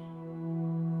infinity.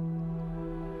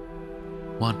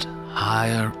 What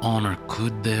higher honor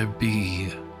could there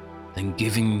be than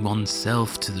giving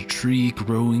oneself to the tree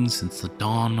growing since the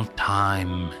dawn of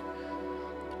time,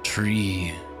 the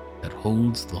tree that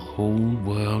holds the whole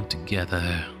world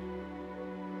together?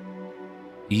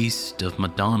 East of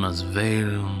Madonna's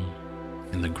Vale,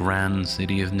 in the grand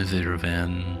city of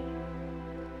Niviravan,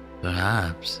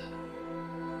 perhaps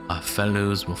our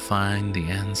fellows will find the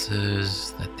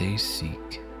answers that they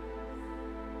seek.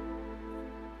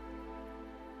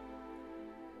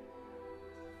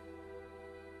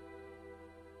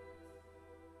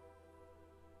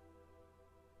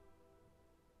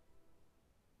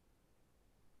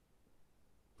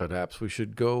 Perhaps we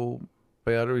should go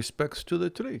pay our respects to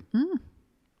the tree.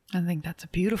 I think that's a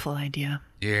beautiful idea.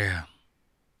 Yeah,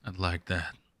 I'd like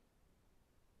that.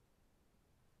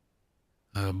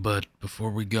 But before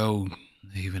we go,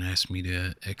 they even asked me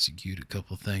to execute a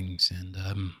couple things, and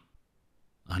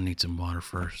I need some water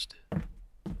first.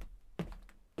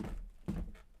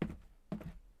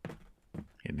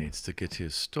 He needs to get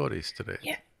his story straight.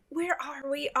 Yeah, where are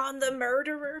we on the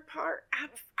murderer part?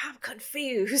 I'm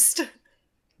confused.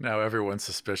 Now everyone's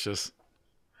suspicious.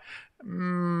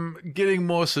 Getting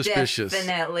more suspicious.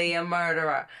 Definitely a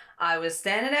murderer. I was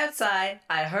standing outside.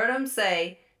 I heard him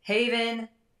say, Haven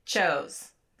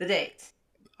chose the date.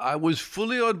 I was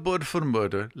fully on board for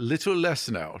murder, little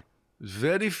less now.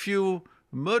 Very few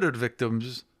murdered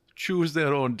victims choose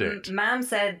their own date. Mom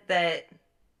said that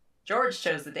George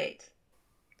chose the date.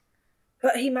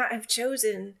 But he might have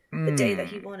chosen the day that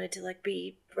he wanted to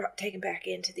be taken back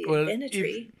into the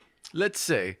infinity. Let's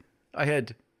say I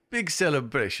had big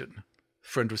celebration.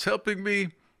 Friend was helping me.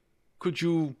 Could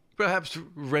you perhaps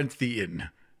rent the inn?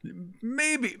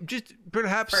 Maybe, just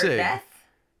perhaps For say. death?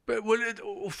 But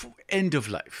end of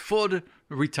life, for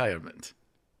retirement.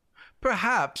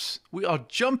 Perhaps we are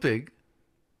jumping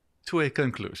to a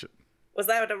conclusion. Was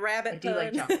that a rabbit I do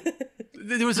like pun? jumping.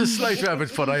 There was a slight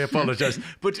rabbit fun, I apologize.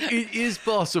 But it is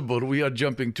possible we are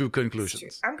jumping to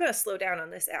conclusions. I'm going to slow down on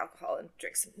this alcohol and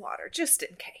drink some water, just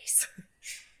in case.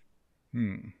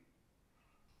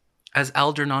 As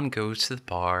Algernon goes to the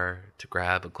bar to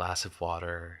grab a glass of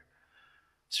water,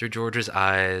 Sir George's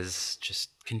eyes just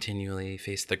continually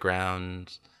face the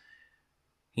ground.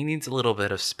 He needs a little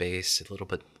bit of space, a little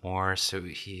bit more, so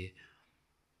he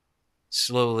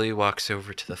slowly walks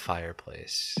over to the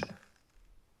fireplace.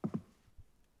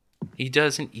 He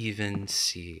doesn't even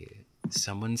see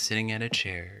someone sitting at a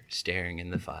chair staring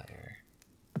in the fire.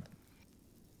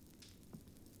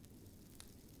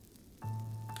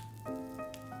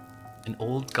 An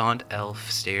old gaunt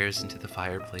elf stares into the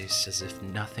fireplace as if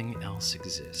nothing else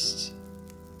exists.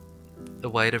 The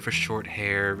white of her short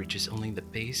hair reaches only the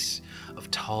base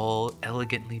of tall,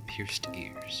 elegantly pierced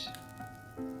ears.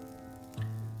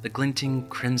 The glinting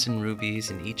crimson rubies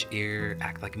in each ear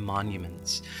act like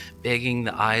monuments, begging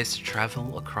the eyes to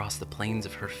travel across the plains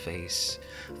of her face,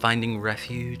 finding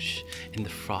refuge in the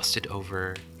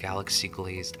frosted-over,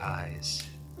 galaxy-glazed eyes.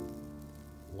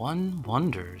 One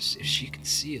wonders if she can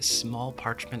see a small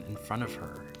parchment in front of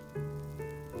her.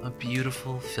 A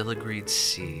beautiful filigreed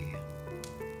C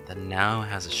that now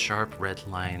has a sharp red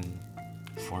line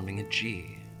forming a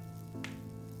G.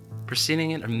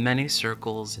 Proceeding it are many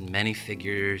circles and many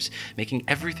figures, making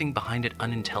everything behind it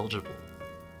unintelligible.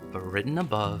 But written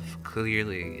above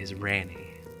clearly is Ranny.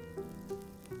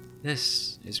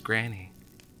 This is Granny.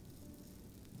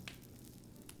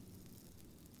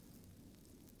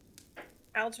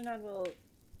 Algernon will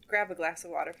grab a glass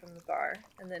of water from the bar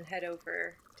and then head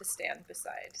over to stand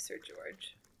beside Sir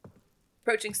George.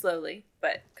 Approaching slowly,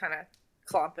 but kind of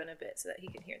clomping a bit so that he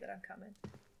can hear that I'm coming.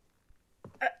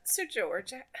 Sir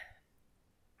George,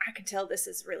 I can tell this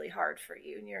is really hard for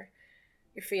you, and you're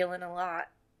feeling a lot.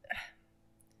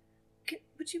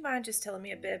 Would you mind just telling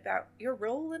me a bit about your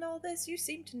role in all this? You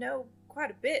seem to know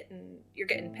quite a bit, and you're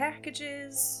getting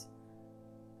packages.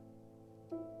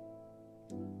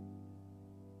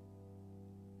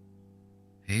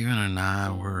 Haven and I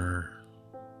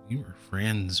we were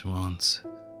friends once.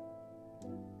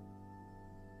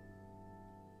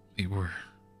 We were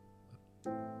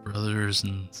brothers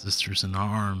and sisters in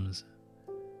arms.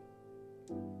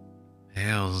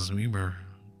 Hells, we were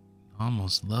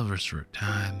almost lovers for a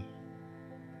time.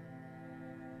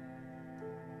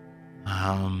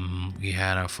 We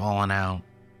had a falling out,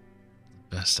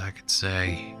 the best I could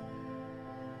say.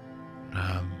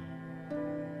 But,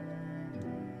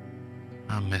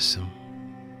 I miss him.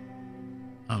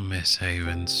 I miss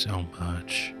Haven so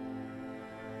much.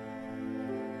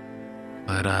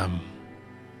 But, I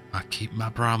keep my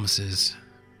promises.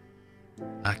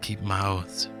 I keep my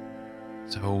oaths.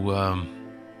 So,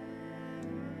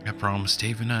 I promised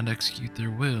Haven I'd execute their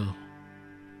will.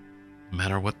 No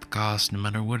matter what the cost, no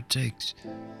matter what it takes.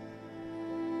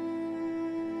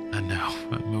 I know,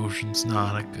 emotion's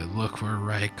not a good look for a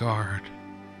right guard.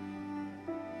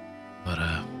 But,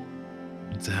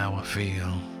 it's how I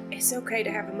feel. It's okay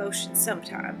to have emotions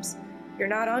sometimes. You're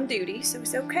not on duty, so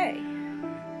it's okay.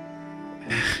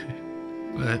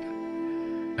 But,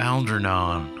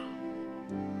 Algernon,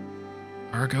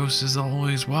 Argos is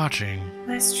always watching.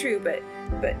 That's true, but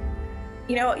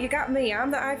you know, you got me.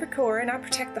 I'm the Ivory Core, and I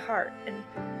protect the heart, and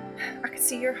I can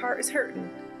see your heart is hurting.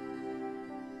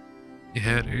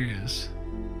 Yeah, it is.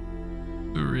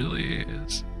 It really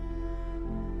is.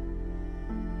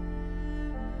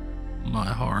 My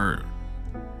heart,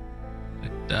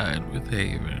 it died with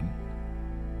Haven.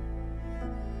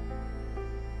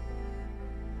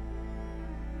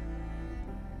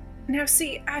 Now,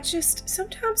 see,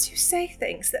 sometimes you say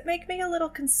things that make me a little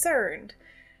concerned.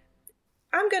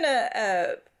 I'm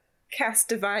gonna cast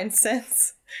Divine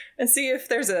Sense and see if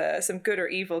there's some good or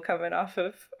evil coming off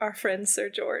of our friend Sir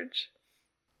George.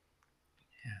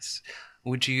 Yes.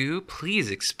 Would you please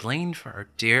explain for our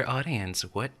dear audience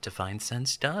what Divine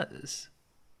Sense does?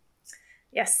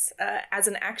 Yes, as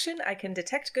an action, I can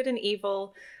detect good and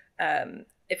evil.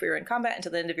 If we were in combat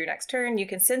until the end of your next turn, you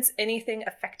can sense anything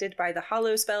affected by the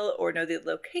hollow spell or know the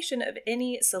location of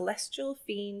any celestial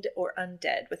fiend or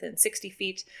undead within 60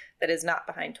 feet that is not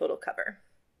behind total cover.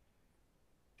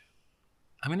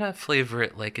 I'm gonna flavor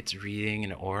it like it's reading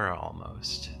an aura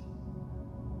almost.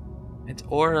 Its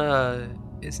aura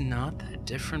is not that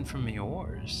different from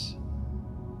yours.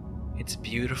 It's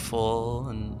beautiful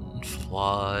and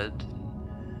flawed,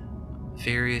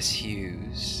 various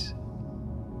hues.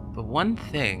 But one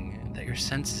thing that your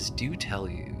senses do tell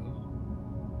you,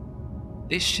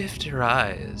 they shift your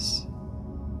eyes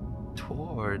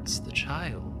towards the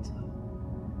child.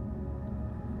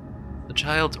 The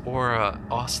child's aura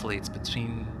oscillates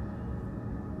between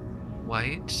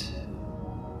white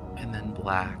and then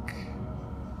black,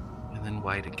 and then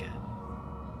white again,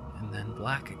 and then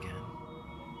black again.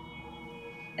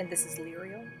 And this is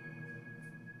Lyriel?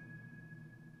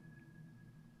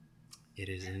 It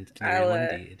is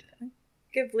indeed.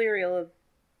 Give Lyriel a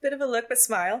bit of a look, but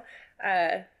smile.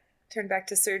 Turn back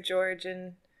to Sir George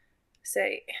and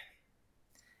say,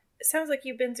 it sounds like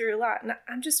you've been through a lot, and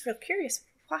I'm just real curious.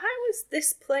 Why was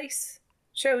this place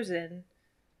chosen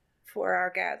for our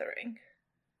gathering?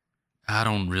 I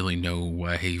don't really know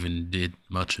why Haven did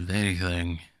much of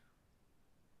anything.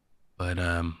 But,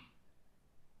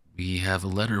 we have a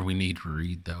letter we need to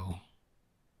read, though.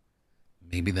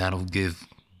 Maybe that'll give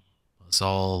us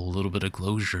all a little bit of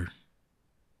closure.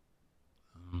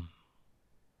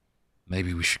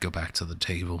 Maybe we should go back to the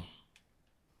table.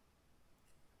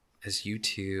 As you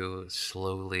two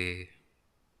slowly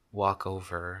walk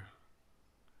over,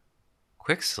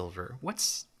 Quicksilver,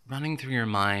 what's running through your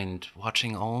mind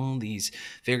watching all these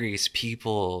various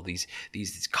people, these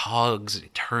cogs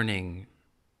turning?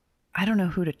 I don't know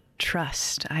who to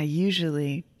trust. I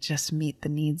usually just meet the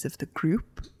needs of the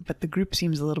group, but the group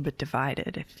seems a little bit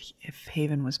divided if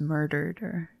Haven was murdered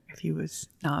or if he was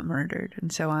not murdered.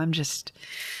 And so I'm just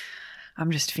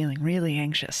feeling really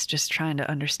anxious, just trying to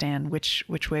understand which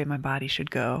way my body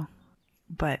should go.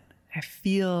 But I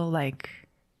feel like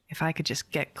if I could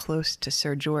just get close to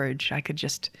Sir George, I could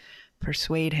just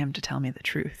persuade him to tell me the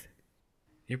truth.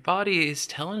 Your body is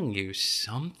telling you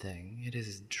something. It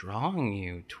is drawing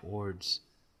you towards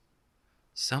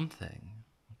something.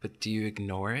 But do you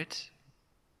ignore it?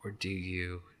 Or do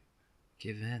you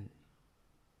give in?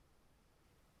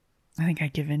 I think I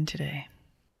give in today.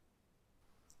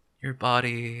 Your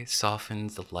body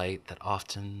softens the light that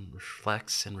often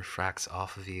reflects and refracts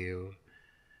off of you,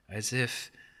 as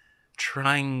if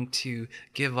trying to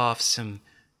give off some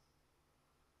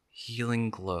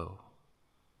healing glow.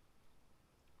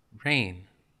 Rain,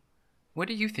 what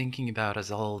are you thinking about as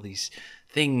all these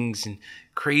things and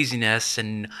craziness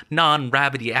and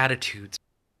non-rabbity attitudes?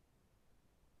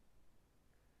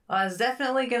 I was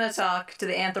definitely going to talk to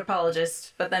the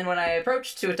anthropologist, but then when I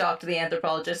approached to talk to the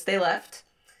anthropologist, they left.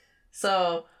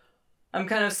 So I'm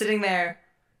kind of sitting there,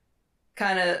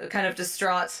 kind of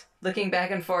distraught, looking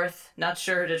back and forth, not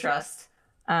sure who to trust.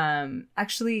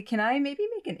 Actually, can I maybe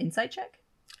make an insight check?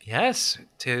 Yes,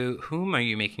 to whom are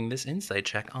you making this insight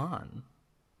check on?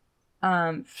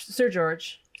 Sir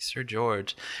George. Sir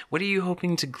George, what are you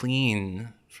hoping to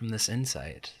glean from this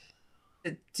insight?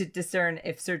 To discern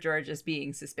if Sir George is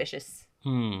being suspicious.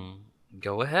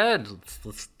 Go ahead.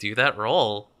 Let's do that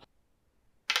roll.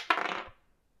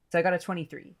 So I got a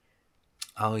 23.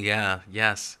 Oh yeah,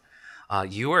 yes.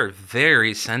 You are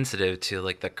very sensitive to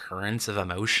like the currents of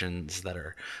emotions that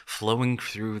are flowing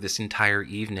through this entire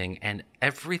evening, and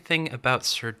everything about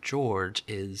Sir George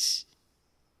is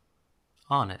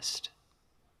honest.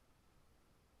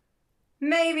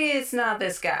 Maybe it's not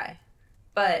this guy,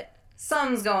 but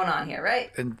something's going on here,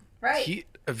 right? And Right.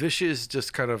 Avish is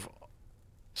just kind of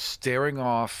staring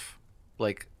off,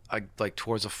 like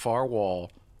towards a far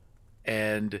wall,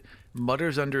 and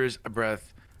mutters under his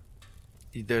breath,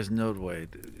 "There's no way.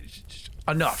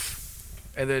 Enough."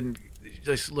 And then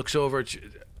just looks over at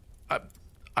you.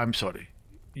 I'm sorry.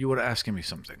 You were asking me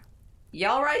something.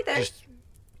 Y'all right there? Just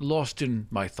lost in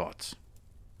my thoughts.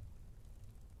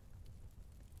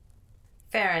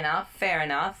 Fair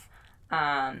enough.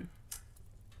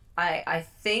 I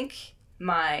think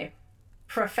my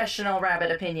professional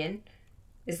rabbit opinion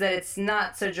is that it's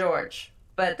not Sir George,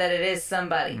 but that it is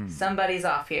somebody. Somebody's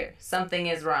off here. Something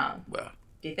is wrong. Well,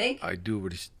 Do you think? I do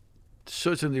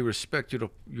certainly respect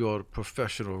your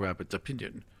professional rabbit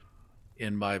opinion.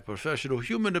 In my professional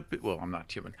human well, I'm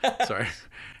not human. Sorry.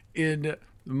 In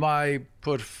my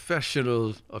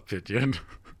professional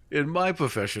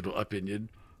opinion,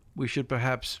 we should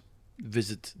perhaps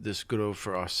visit this grove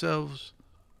for ourselves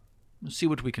and see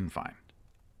what we can find.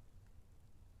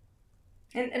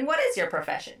 And what is your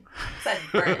profession? Besides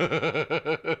burning.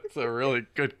 It's a really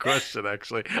good question,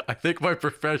 actually. I think my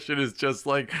profession is just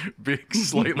like being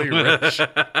slightly rich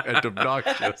and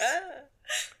obnoxious.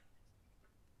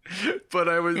 But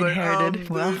I was Inherited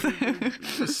wealth.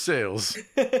 Sales.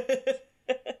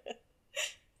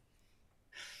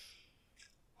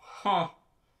 Huh.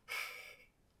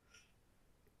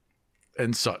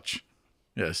 And such.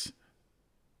 Yes.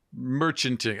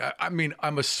 Merchanting. I mean,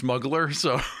 I'm a smuggler,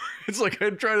 so it's like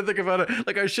I'm trying to think about it.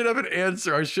 Like I should have an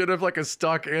answer. I should have like a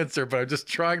stock answer, but I'm just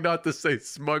trying not to say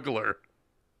smuggler.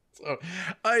 So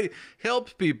I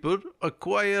help people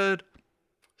acquire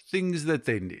things that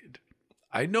they need.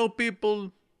 I know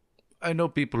people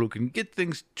who can get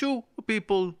things to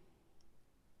people.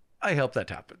 I help that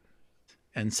happen.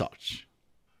 And such.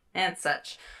 And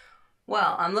such.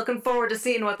 Well, I'm looking forward to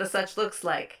seeing what the such looks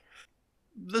like.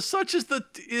 The such is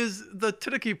the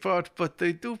tricky part, but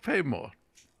they do pay more.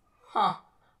 Huh.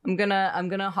 I'm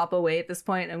gonna hop away at this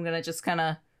point. I'm gonna just kind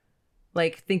of,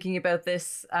 like, thinking about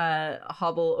this,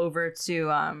 hobble over to,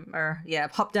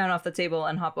 hop down off the table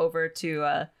and hop over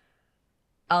to,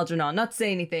 Algernon. Not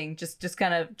say anything, just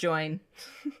kind of join.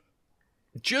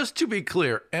 Just to be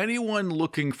clear, anyone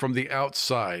looking from the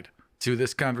outside to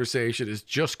this conversation is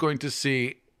just going to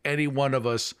see any one of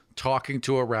us talking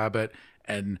to a rabbit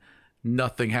and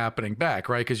nothing happening back,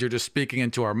 right? Because you're just speaking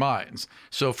into our minds.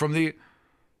 So from the...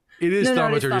 It is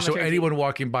thaumaturgy, so anyone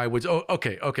walking by would... Oh,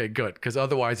 okay, good. Because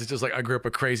otherwise it's just like a group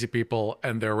of crazy people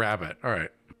and their rabbit. All right.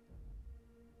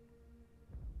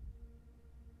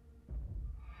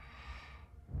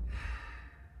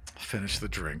 Finish the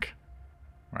drink.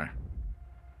 Right.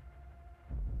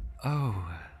 Oh,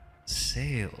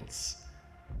 Sales.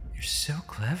 You're so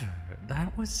clever.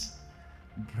 That was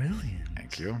brilliant.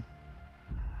 Thank you.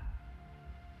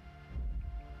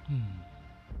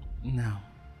 Now,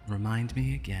 remind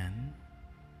me again.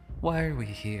 Why are we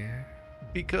here?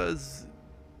 Because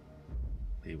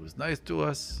he was nice to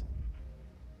us.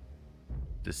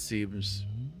 This seems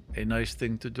a nice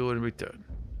thing to do in return.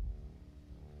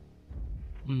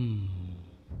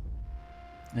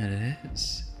 It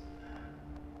is.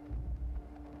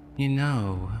 You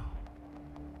know,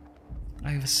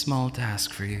 I have a small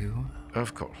task for you.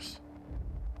 Of course.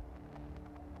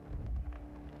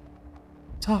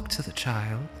 Talk to the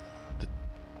child. The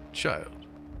child.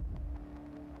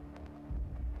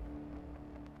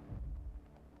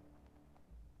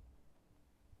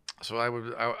 So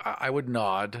I would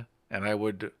nod, and I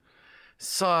would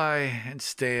sigh and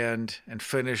stand and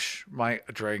finish my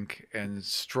drink and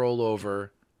stroll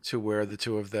over to where the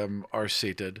two of them are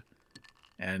seated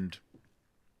and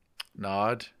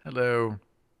nod. Hello.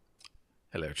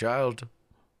 Hello, child.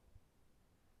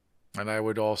 And I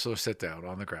would also sit down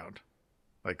on the ground,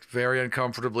 like very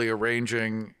uncomfortably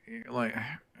arranging, like,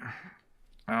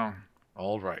 oh,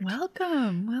 all right.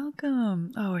 Welcome,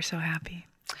 welcome. Oh, we're so happy.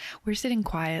 We're sitting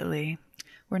quietly.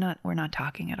 We're not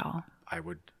talking at all. I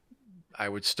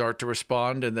would start to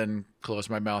respond and then close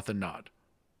my mouth and nod.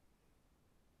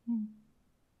 I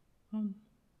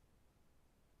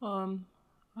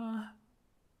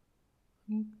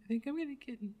think I'm gonna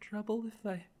get in trouble if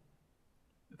I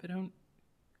don't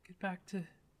get back to.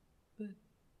 But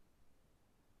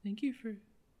thank you for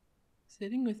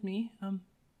sitting with me.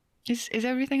 Is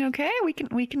everything okay? We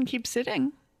can keep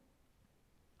sitting.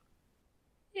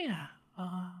 Yeah.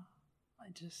 I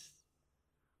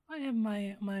have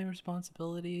my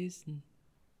responsibilities, and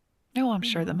Oh, I'm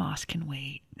sure the moss can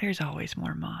wait. There's always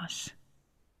more moss.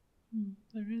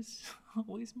 there is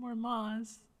always more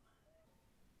moss.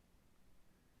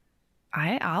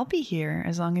 I'll be here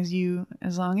as long as you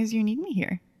need me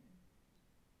here.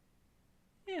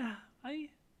 Yeah, I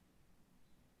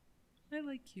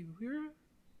like you. You're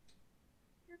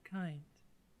kind.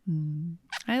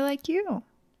 I like you.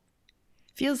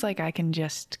 Feels like I can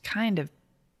just kind of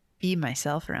be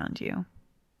myself around you.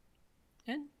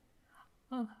 And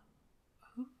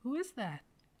who is that?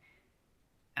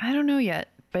 I don't know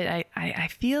yet, but I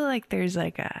feel like there's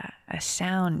like a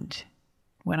sound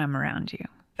when I'm around you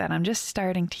that I'm just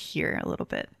starting to hear a little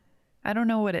bit. I don't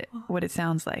know what it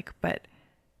sounds like, but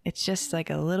it's just like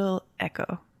a little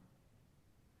echo.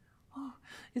 Oh,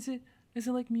 is it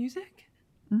like music?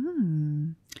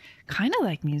 Kind of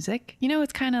like music. You know,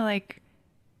 it's kind of like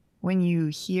when you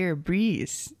hear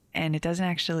breeze and it doesn't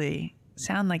actually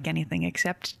sound like anything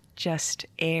except just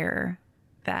air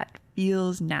that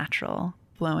feels natural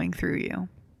flowing through you.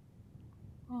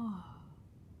 Oh,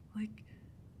 like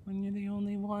when you're the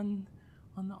only one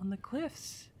on the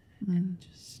cliffs, and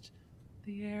just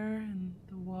the air and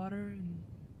the water and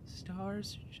the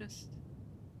stars are just.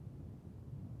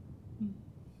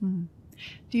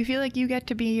 Do you feel like you get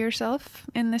to be yourself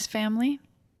in this family?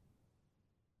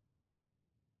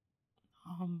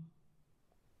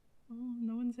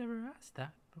 No one's ever asked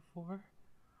that before.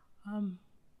 I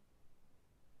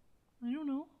don't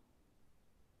know.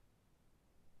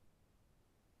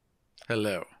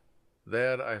 Hello.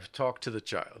 There, I've talked to the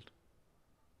child.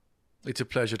 It's a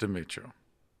pleasure to meet you.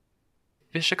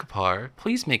 Vishakapar,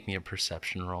 please make me a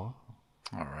perception roll.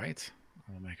 All right.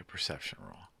 I'll make a perception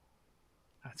roll.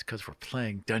 That's because we're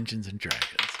playing Dungeons and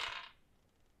Dragons.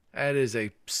 That is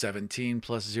a 17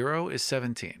 plus 0 is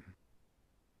 17.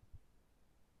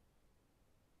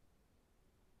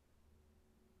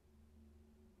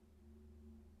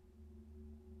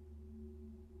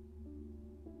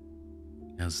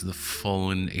 As the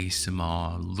fallen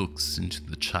Asimar looks into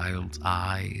the child's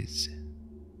eyes,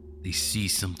 they see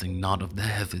something not of the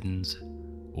heavens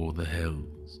or the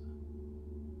hells.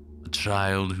 A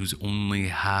child who's only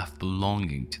half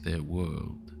belonging to their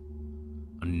world.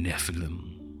 A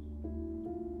Nephilim.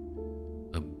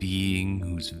 A being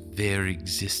whose very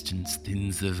existence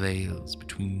thins the veils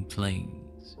between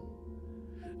planes.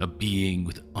 A being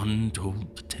with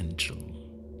untold potential.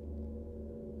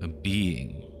 A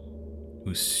being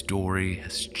whose story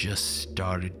has just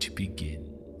started to begin.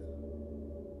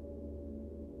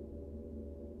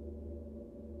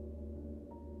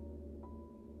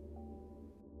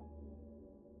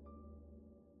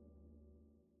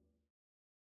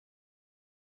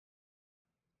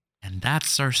 And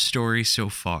that's our story so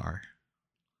far.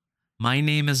 My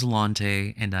name is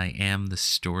Lante, and I am the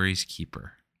story's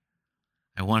keeper.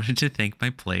 I wanted to thank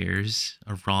my players,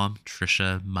 Aram,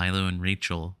 Trisha, Milo, and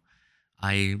Rachel.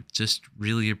 I just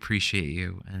really appreciate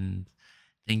you, and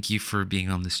thank you for being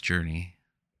on this journey.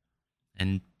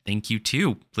 And thank you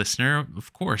too, listener,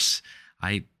 of course.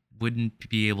 I wouldn't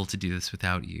be able to do this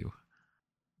without you.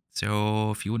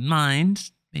 So if you wouldn't mind,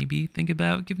 maybe think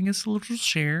about giving us a little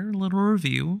share, a little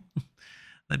review.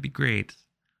 That'd be great.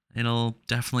 It'll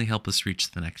definitely help us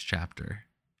reach the next chapter.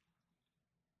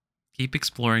 Keep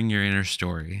exploring your inner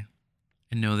story,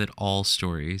 and know that all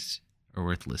stories are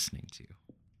worth listening to.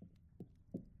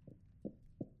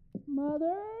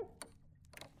 Mother!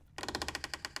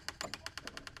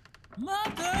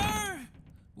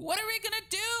 What are we gonna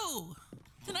do?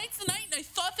 Tonight's the night, and I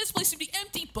thought this place would be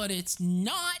empty, but it's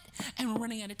not. And we're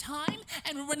running out of time,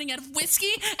 and we're running out of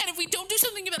whiskey, and if we don't do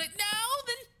something about it now,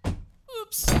 then...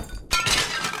 Oops.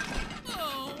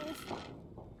 Oh.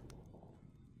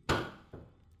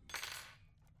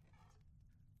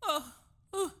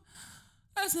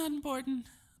 That's not important.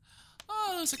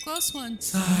 Oh, that was a close one.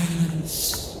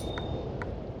 Silence.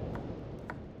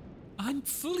 I'm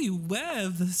fully aware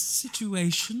of the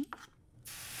situation.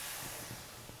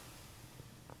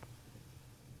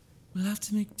 We'll have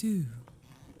to make do.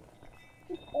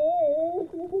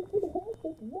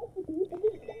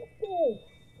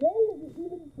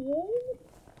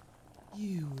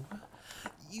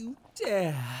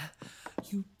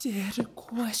 You dare to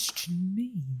question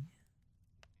me?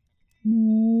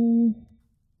 No.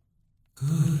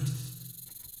 Good.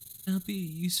 Now be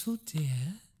a useful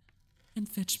deer and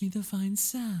fetch me the fine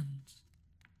sand.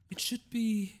 It should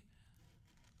be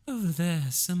over there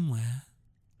somewhere.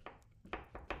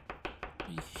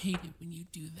 I hate it when you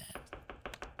do that.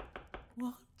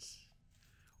 What?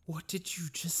 What did you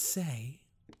just say?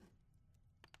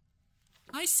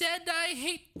 I said I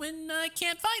hate when I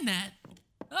can't find that.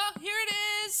 Oh, here it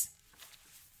is.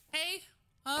 Hey,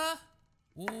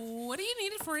 what do you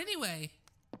need it for anyway?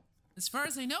 As far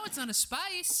as I know, it's not a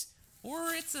spice,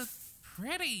 or it's a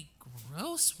pretty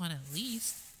gross one at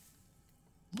least.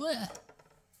 Blech.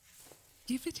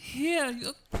 Give it here.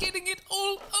 You're getting it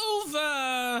all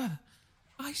over.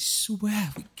 I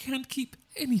swear we can't keep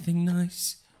anything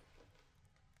nice.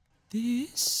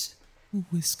 This will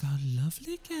whisk our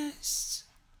lovely guests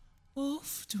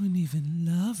off to an even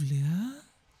lovelier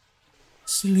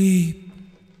sleep.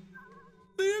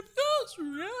 It feels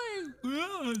really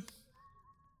good.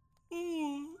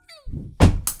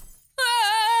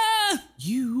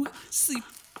 You sleep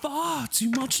far too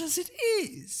much as it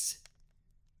is.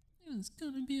 It's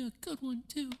gonna be a good one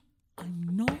too.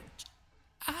 I'm not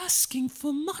asking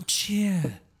for much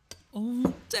here.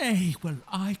 All day while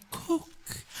I cook,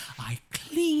 I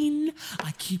clean,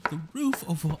 I keep the roof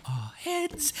over our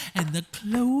heads and the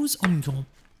clothes on your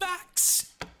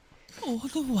backs. All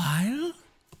the while,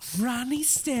 Granny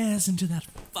stares into that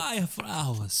fire for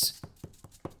hours.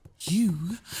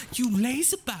 You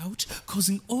laze about,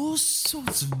 causing all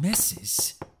sorts of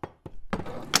messes.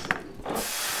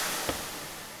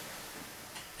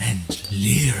 And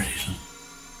Lyriel,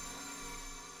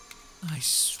 I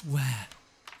swear,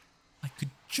 I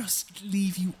could just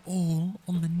leave you all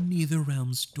on the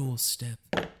Netherrealm's doorstep.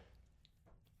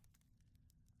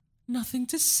 Nothing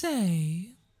to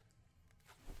say.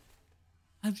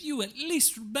 Have you at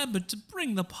least remembered to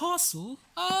bring the parcel?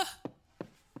 Oh,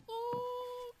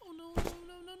 no.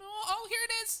 Oh, here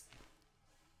it is.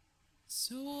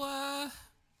 So,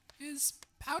 is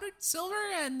powdered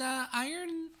silver and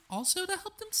iron also to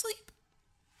help them sleep?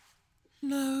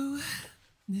 No,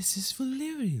 this is for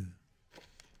Lyriel.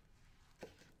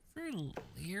 For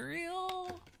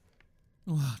Lyriel?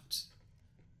 What?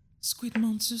 Squid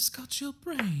monsters got your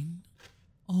brain?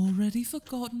 Already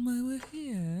forgotten why we're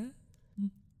here?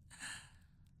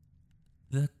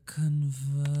 The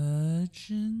convergence?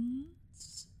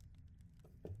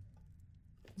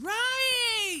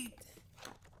 Right!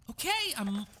 Okay,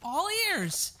 I'm all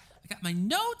ears. I got my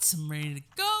notes, I'm ready to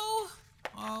go.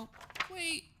 Oh,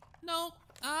 wait, no,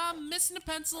 I'm missing a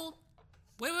pencil.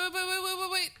 Wait.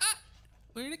 Ah,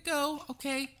 where'd it go?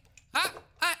 Okay. I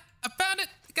found it.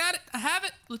 I got it. I have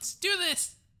it. Let's do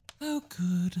this. Oh,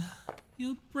 good.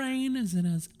 Your brain isn't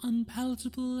as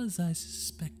unpalatable as I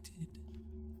suspected.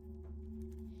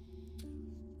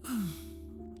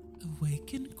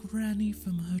 Awaken Granny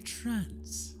from her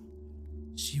trance.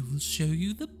 She will show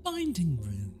you the binding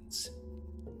runes.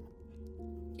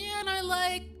 Can I,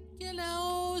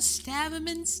 stab him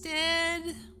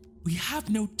instead? We have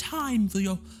no time for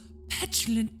your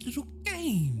petulant little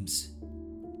games.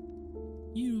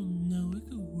 You don't know it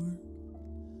could work.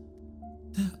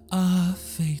 There are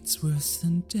fates worse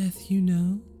than death, you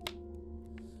know.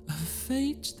 A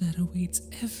fate that awaits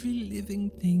every living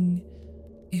thing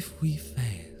if we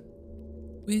fail.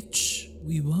 Which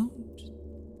we won't.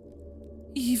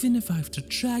 Even if I have to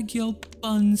drag your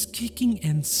buns kicking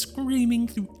and screaming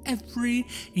through every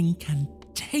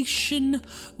incantation,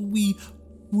 we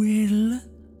will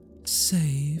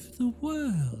save the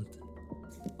world.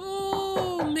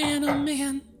 Oh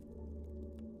man.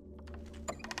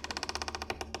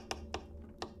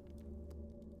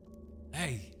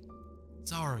 Hey,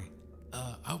 sorry.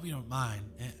 I hope you don't mind.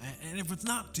 And if it's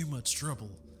not too much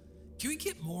trouble, can we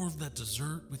get more of that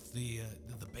dessert with the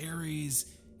berries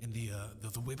and the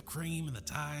whipped cream and the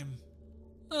thyme?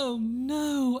 Oh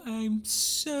no, I'm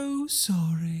so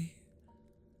sorry.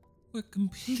 We're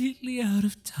completely out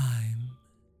of time.